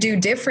things you would do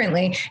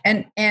differently?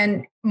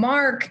 And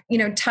Mark,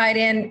 tied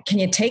in, can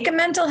you take a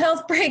mental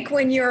health break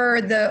when you're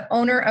the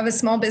owner of a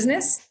small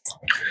business?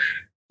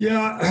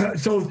 Yeah.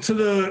 So to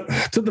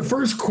the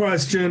first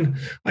question,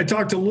 I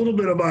talked a little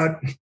bit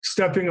about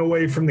stepping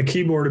away from the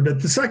keyboard a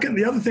bit.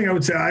 The other thing I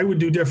would say I would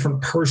do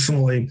different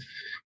personally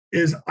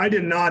is I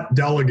did not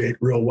delegate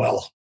real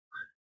well.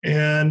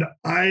 And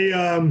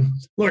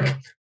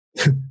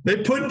they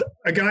put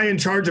a guy in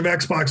charge of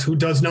Xbox who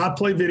does not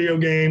play video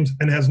games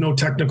and has no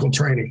technical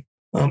training.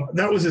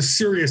 That was a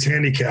serious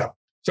handicap.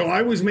 So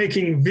I was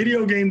making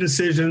video game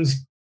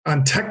decisions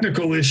on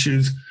technical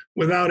issues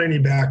without any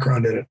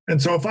background in it.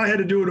 And so if I had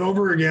to do it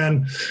over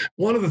again,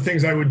 one of the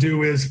things I would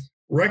do is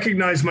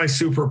recognize my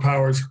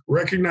superpowers,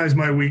 recognize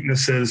my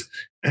weaknesses,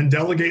 and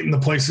delegate in the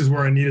places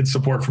where I needed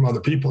support from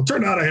other people. It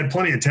turned out I had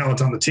plenty of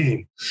talent on the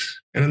team.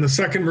 And in the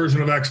second version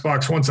of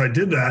Xbox, once I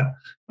did that,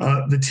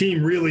 the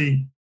team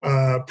really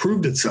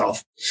proved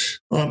itself.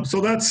 So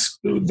that's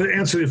the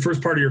answer to the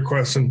first part of your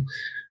question.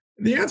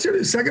 The answer to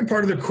the second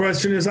part of the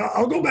question is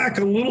I'll go back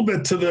a little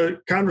bit to the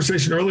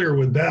conversation earlier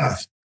with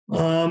Beth.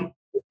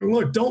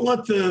 Look, don't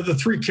let the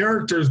three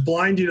characters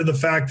blind you to the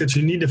fact that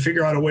you need to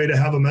figure out a way to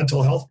have a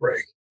mental health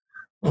break.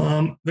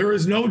 There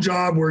is no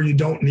job where you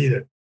don't need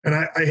it. And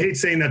I hate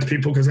saying that to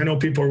people because I know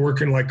people are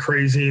working like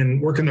crazy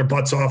and working their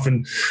butts off,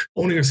 and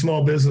owning a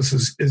small business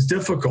is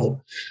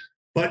difficult.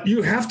 But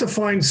you have to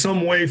find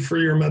some way for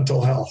your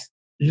mental health.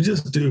 You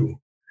just do.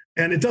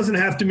 And it doesn't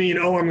have to mean,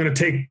 oh, I'm going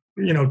to take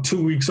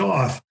 2 weeks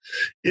off.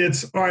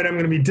 It's all right, I'm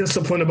going to be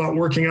disciplined about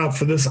working out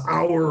for this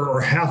hour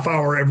or half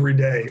hour every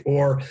day,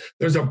 or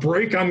there's a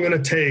break I'm going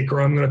to take, or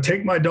I'm going to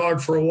take my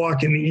dog for a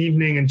walk in the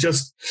evening and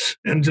just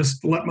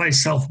let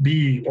myself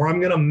be, or I'm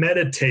going to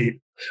meditate,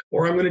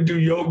 or I'm going to do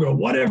yoga,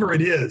 whatever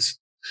it is.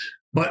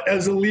 But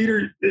as a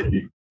leader,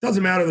 it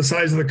doesn't matter the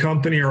size of the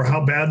company or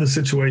how bad the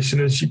situation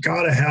is. You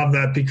got to have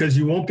that, because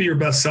you won't be your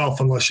best self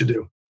unless you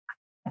do.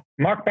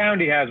 Mark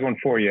Boundy has one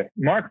for you.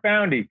 Mark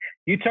Boundy,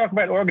 you talk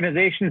about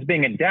organizations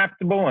being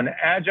adaptable and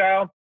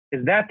agile.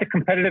 Is that the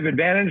competitive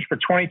advantage for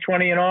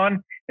 2020 and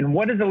on? And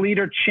what does a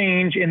leader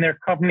change in their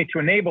company to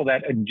enable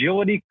that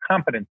agility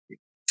competency?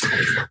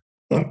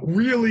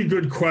 Really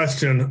good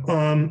question.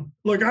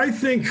 Look, I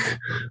think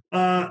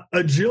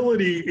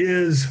agility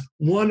is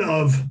one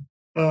of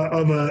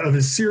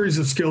a series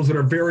of skills that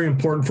are very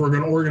important for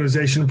an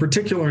organization, in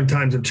particular in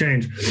times of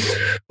change.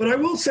 But I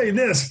will say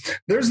this,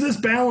 there's this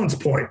balance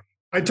point.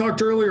 I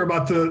talked earlier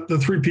about the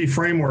 3P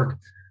framework.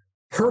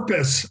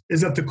 Purpose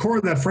is at the core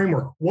of that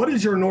framework. What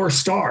is your North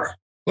Star?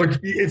 Look,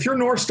 if your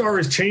North Star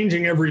is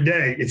changing every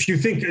day, if you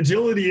think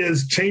agility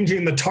is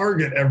changing the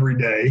target every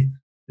day,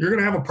 you're going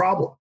to have a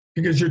problem,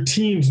 because your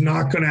team's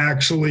not going to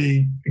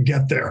actually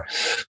get there.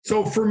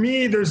 So for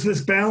me, there's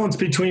this balance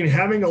between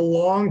having a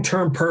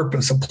long-term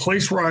purpose, a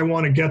place where I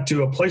want to get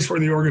to, a place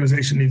where the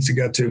organization needs to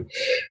get to,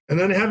 and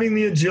then having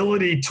the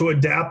agility to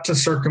adapt to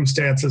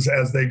circumstances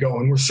as they go.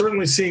 And we're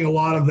certainly seeing a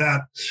lot of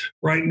that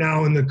right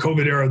now in the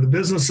COVID era. The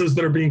businesses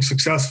that are being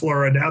successful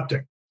are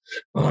adapting.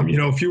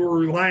 If you were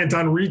reliant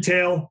on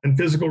retail and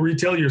physical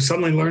retail, you're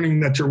suddenly learning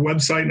that your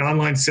website and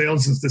online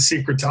sales is the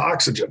secret to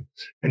oxygen,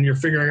 and you're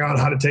figuring out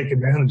how to take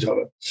advantage of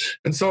it.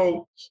 And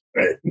so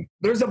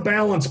there's a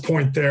balance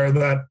point there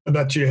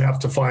that you have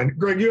to find.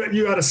 Greg,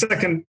 you had a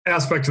second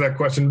aspect to that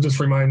question. Just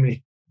remind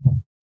me.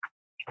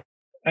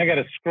 I got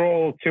to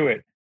scroll to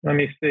it. Let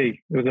me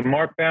see. It was a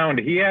Mark Bound.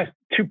 He asked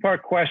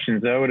 2-part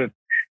questions. I would have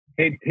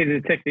hated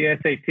to take the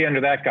SAT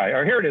under that guy.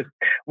 Or here it is.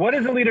 What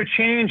does a leader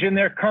change in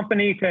their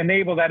company to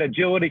enable that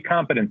agility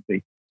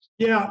competency?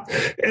 Yeah.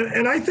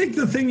 And I think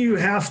the thing you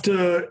have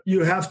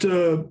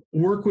to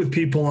work with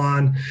people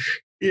on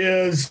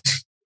is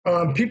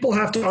people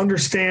have to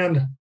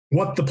understand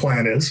what the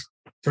plan is.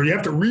 So you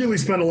have to really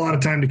spend a lot of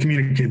time to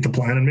communicate the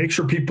plan and make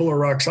sure people are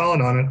rock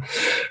solid on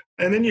it.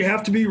 And then you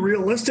have to be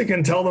realistic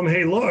and tell them,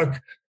 hey, look,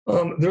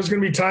 there's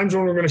going to be times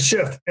when we're going to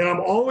shift. And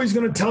I'm always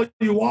going to tell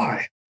you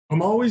why.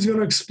 I'm always going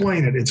to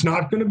explain it. It's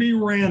not going to be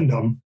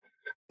random.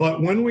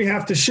 But when we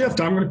have to shift,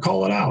 I'm going to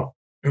call it out.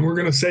 And we're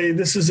going to say,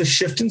 this is a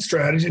shift in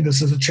strategy.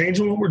 This is a change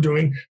in what we're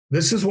doing.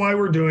 This is why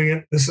we're doing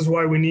it. This is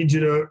why we need you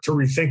to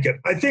rethink it.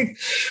 I think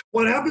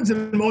what happens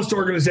in most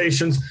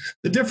organizations,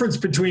 the difference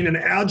between an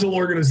agile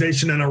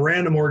organization and a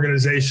random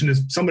organization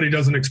is somebody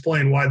doesn't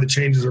explain why the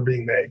changes are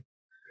being made.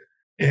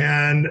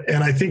 And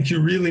I think you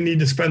really need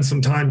to spend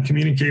some time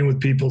communicating with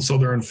people so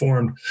they're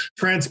informed.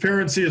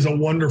 Transparency is a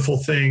wonderful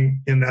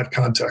thing in that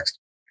context.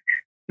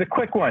 The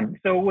quick one.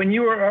 So when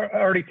you were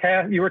already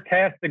tasked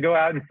to go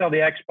out and sell the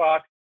Xbox,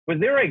 was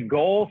there a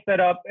goal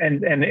set up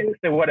and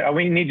say, what,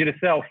 we need you to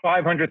sell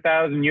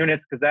 500,000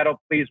 units because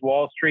that'll please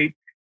Wall Street?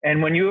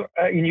 And when you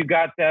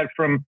got that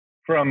from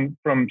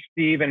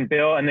Steve and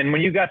Bill, and then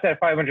when you got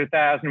that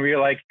 500,000, were you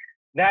like,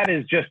 that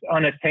is just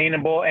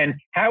unattainable? And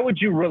how would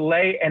you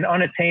relay an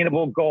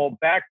unattainable goal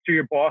back to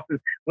your bosses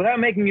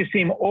without making you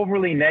seem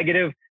overly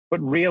negative,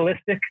 but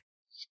realistic?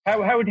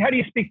 How do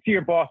you speak to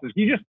your bosses?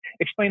 You just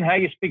explain how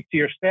you speak to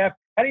your staff.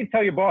 How do you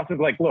tell your bosses,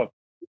 like, look,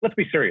 let's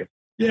be serious?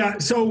 Yeah.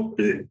 So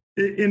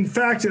in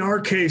fact, in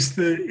our case,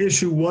 the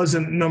issue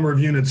wasn't number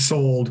of units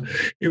sold.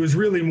 It was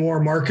really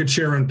more market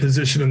share and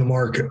position in the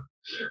market.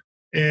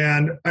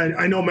 And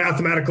I know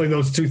mathematically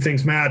those two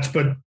things match,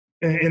 but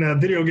in a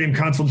video game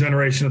console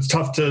generation, it's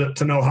tough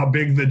to know how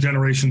big the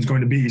generation is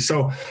going to be.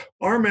 So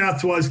our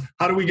math was,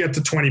 how do we get to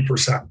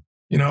 20%?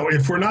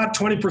 If we're not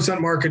 20%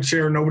 market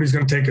share, nobody's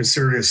going to take us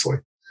seriously.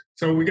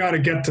 So we got to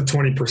get to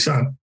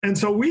 20%. And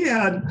so we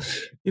had,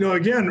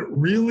 again,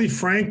 really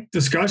frank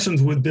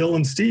discussions with Bill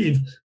and Steve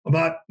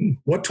about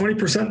what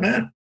 20%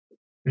 meant.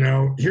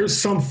 Here's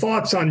some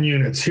thoughts on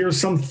units. Here's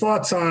some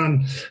thoughts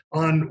on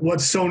what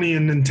Sony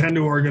and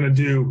Nintendo are going to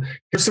do.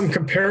 Here's some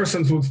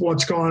comparisons with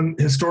what's gone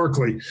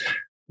historically.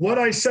 What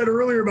I said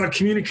earlier about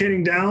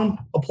communicating down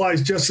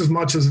applies just as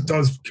much as it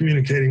does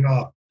communicating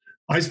up.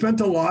 I spent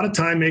a lot of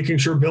time making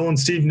sure Bill and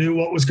Steve knew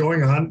what was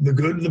going on, the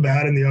good, the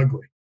bad, and the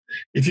ugly.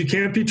 If you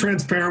can't be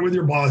transparent with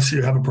your boss,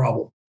 you have a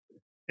problem.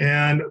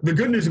 And the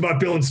good news about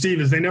Bill and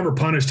Steve is they never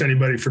punished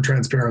anybody for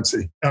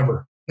transparency,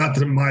 ever. Not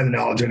to my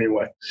knowledge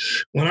anyway.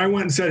 When I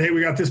went and said, hey,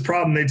 we got this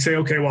problem, they'd say,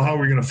 okay, well, how are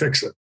we going to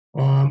fix it?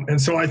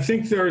 And so I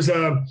think there's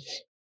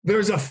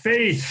a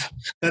faith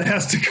that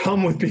has to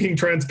come with being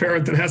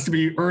transparent that has to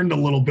be earned a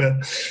little bit.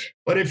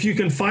 But if you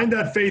can find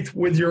that faith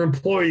with your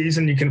employees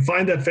and you can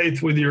find that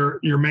faith with your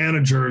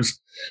managers,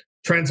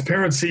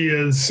 transparency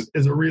is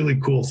a really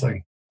cool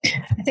thing.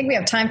 I think we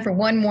have time for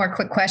one more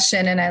quick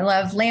question. And I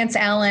love Lance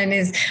Allen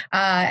is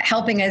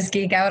helping us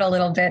geek out a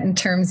little bit in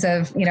terms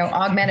of,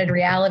 augmented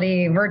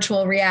reality,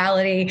 virtual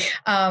reality.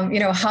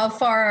 How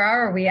far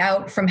are we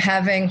out from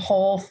having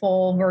whole,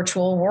 full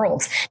virtual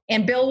worlds?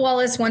 And Bill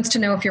Wallace wants to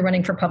know if you're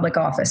running for public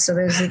office. So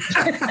there's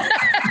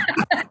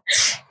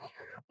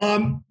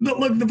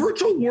look, the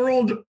virtual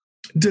world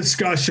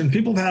discussion,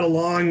 people have had a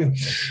long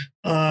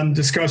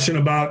discussion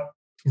about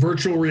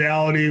virtual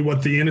reality,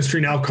 what the industry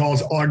now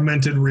calls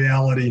augmented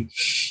reality.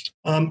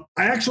 I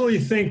actually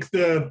think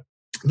the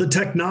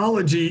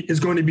technology is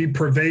going to be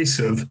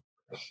pervasive,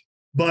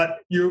 but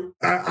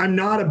I'm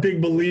not a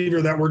big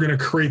believer that we're going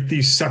to create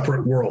these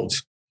separate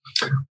worlds.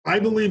 I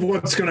believe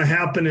what's going to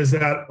happen is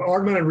that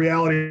augmented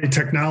reality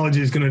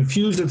technology is going to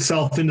infuse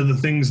itself into the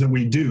things that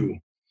we do,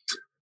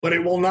 but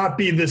it will not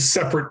be this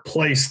separate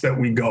place that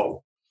we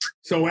go.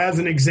 So as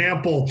an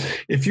example,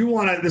 if you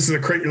want to, this is a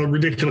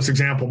ridiculous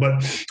example,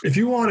 but if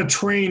you want to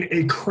train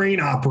a crane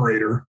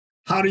operator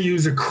how to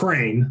use a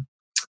crane,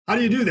 how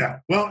do you do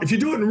that? Well, if you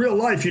do it in real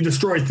life, you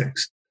destroy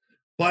things.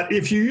 But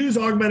if you use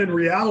augmented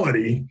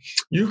reality,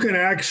 you can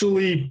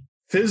actually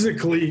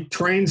physically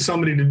train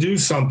somebody to do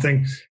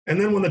something. And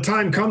then when the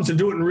time comes to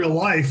do it in real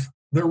life,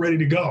 they're ready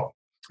to go.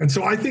 And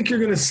so I think you're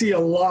going to see a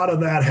lot of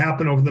that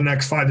happen over the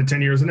next 5 to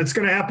 10 years. And it's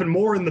going to happen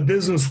more in the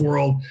business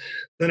world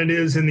than it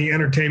is in the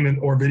entertainment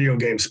or video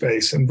game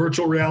space. And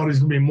virtual reality is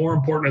going to be more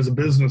important as a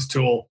business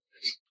tool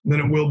than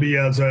it will be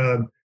as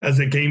a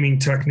gaming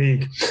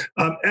technique.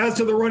 As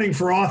to the running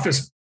for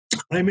office,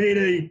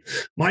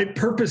 my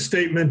purpose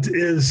statement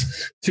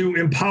is to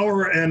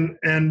empower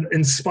and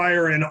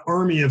inspire an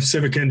army of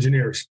civic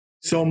engineers.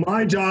 So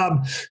my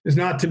job is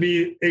not to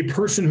be a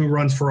person who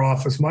runs for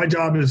office. My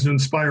job is to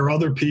inspire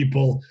other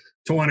people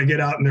to want to get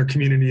out in their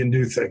community and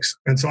do things.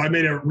 And so I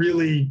made a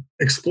really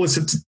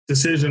explicit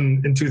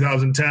decision in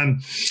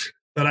 2010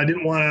 that I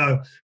didn't want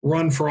to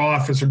run for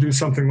office or do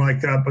something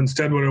like that, but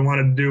instead what I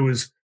wanted to do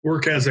is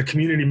work as a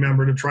community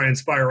member to try and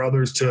inspire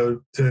others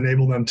to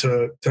enable them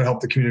to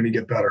help the community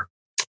get better.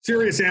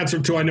 Serious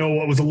answer to, I know,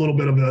 what was a little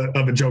bit of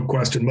a joke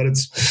question, but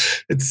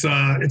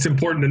it's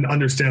important to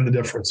understand the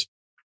difference.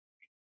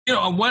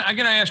 I'm going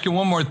to ask you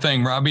one more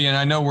thing, Robbie, and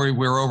I know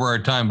we're over our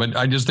time, but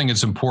I just think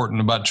it's important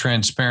about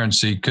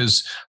transparency,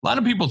 because a lot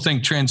of people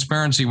think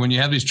transparency, when you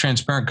have these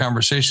transparent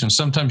conversations,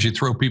 sometimes you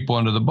throw people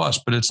under the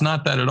bus, but it's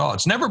not that at all.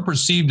 It's never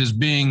perceived as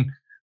being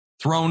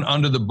thrown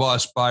under the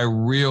bus by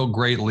real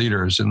great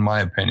leaders, in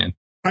my opinion.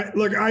 I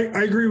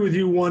agree with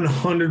you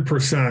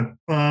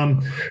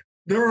 100%.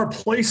 There are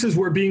places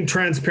where being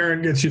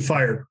transparent gets you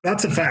fired.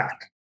 That's a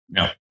fact.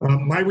 Yeah.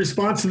 My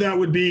response to that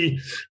would be,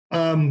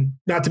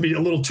 not to be a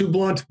little too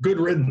blunt, good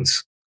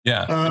riddance.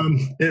 Yeah.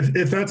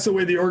 If that's the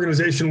way the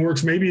organization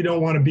works, maybe you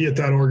don't want to be at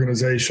that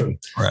organization.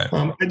 Right.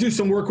 I do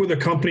some work with a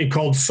company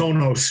called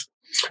Sonos,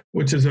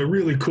 which is a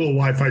really cool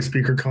Wi-Fi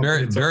speaker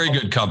company. Very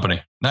good company.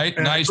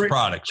 Nice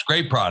products.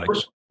 Great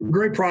products.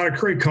 Great product,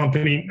 great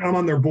company. I'm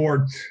on their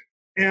board.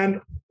 And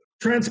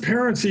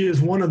transparency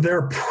is one of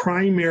their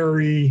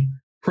primary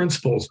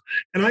principles.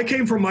 And I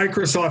came from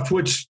Microsoft,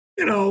 which,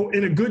 in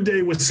a good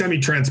day was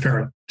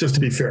semi-transparent, just to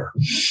be fair.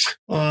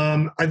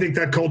 I think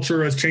that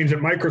culture has changed at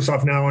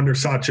Microsoft now under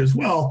Satya as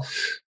well.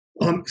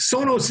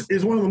 Sonos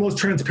is one of the most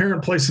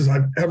transparent places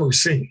I've ever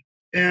seen.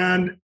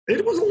 And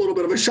it was a little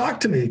bit of a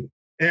shock to me.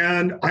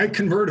 And I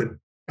converted.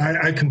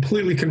 I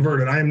completely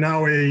converted. I am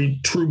now a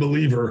true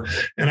believer.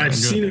 And I've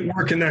seen it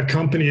work in that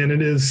company. And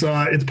it's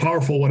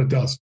powerful what it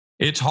does.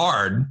 It's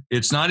hard.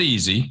 It's not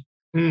easy.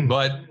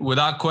 But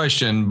without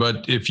question,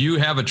 but if you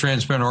have a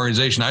transparent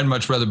organization, I'd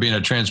much rather be in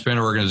a transparent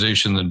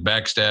organization than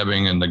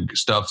backstabbing and the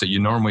stuff that you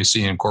normally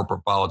see in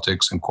corporate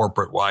politics and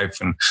corporate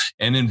life and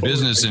in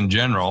business in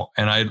general.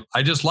 And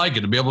I just like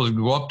it to be able to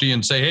go up to you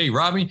and say, hey,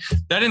 Robbie,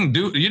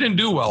 you didn't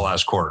do well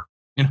last quarter.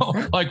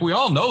 Like we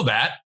all know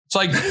that.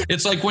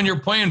 It's like when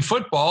you're playing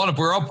football, and if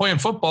we're all playing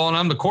football and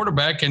I'm the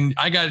quarterback and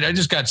I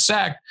just got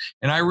sacked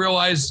and I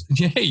realized,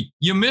 hey,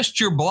 you missed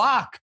your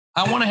block.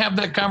 I want to have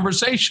that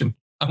conversation.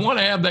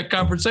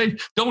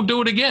 Don't do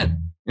it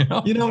again.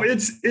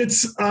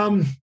 It's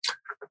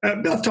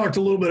Beth talked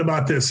a little bit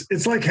about this.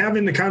 It's like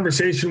having the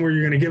conversation where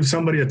you're going to give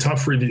somebody a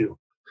tough review.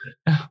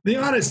 The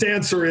honest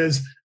answer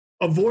is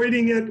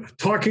avoiding it,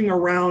 talking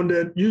around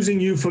it,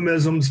 using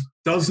euphemisms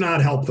does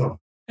not help them.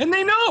 And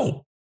they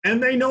know.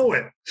 And they know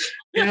it.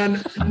 And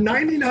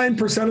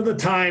 99% of the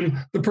time,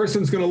 the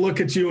person's going to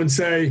look at you and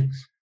say,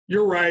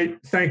 you're right.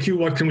 Thank you.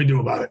 What can we do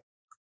about it?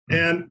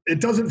 And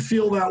it doesn't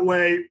feel that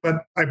way,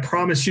 but I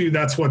promise you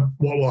that's what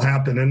will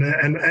happen.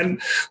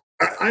 And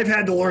I've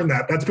had to learn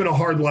that. That's been a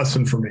hard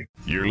lesson for me.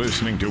 You're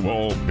listening to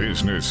All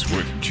Business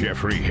with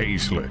Jeffrey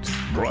Hayzlett,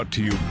 brought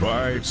to you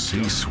by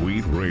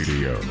C-Suite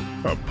Radio,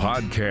 a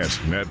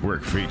podcast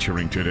network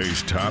featuring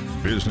today's top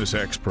business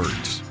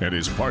experts, and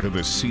is part of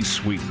the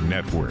C-Suite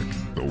Network,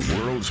 the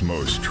world's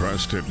most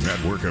trusted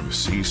network of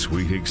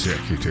C-Suite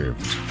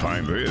executives.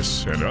 Find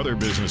this and other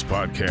business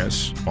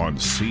podcasts on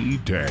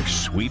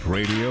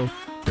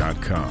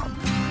c-suiteradio.com.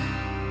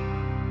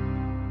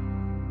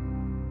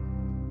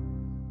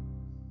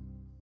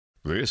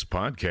 This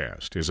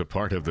podcast is a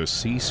part of the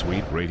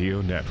C-Suite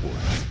Radio Network.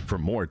 For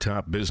more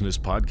top business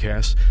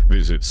podcasts,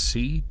 visit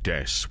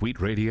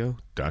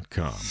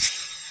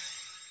c-suiteradio.com.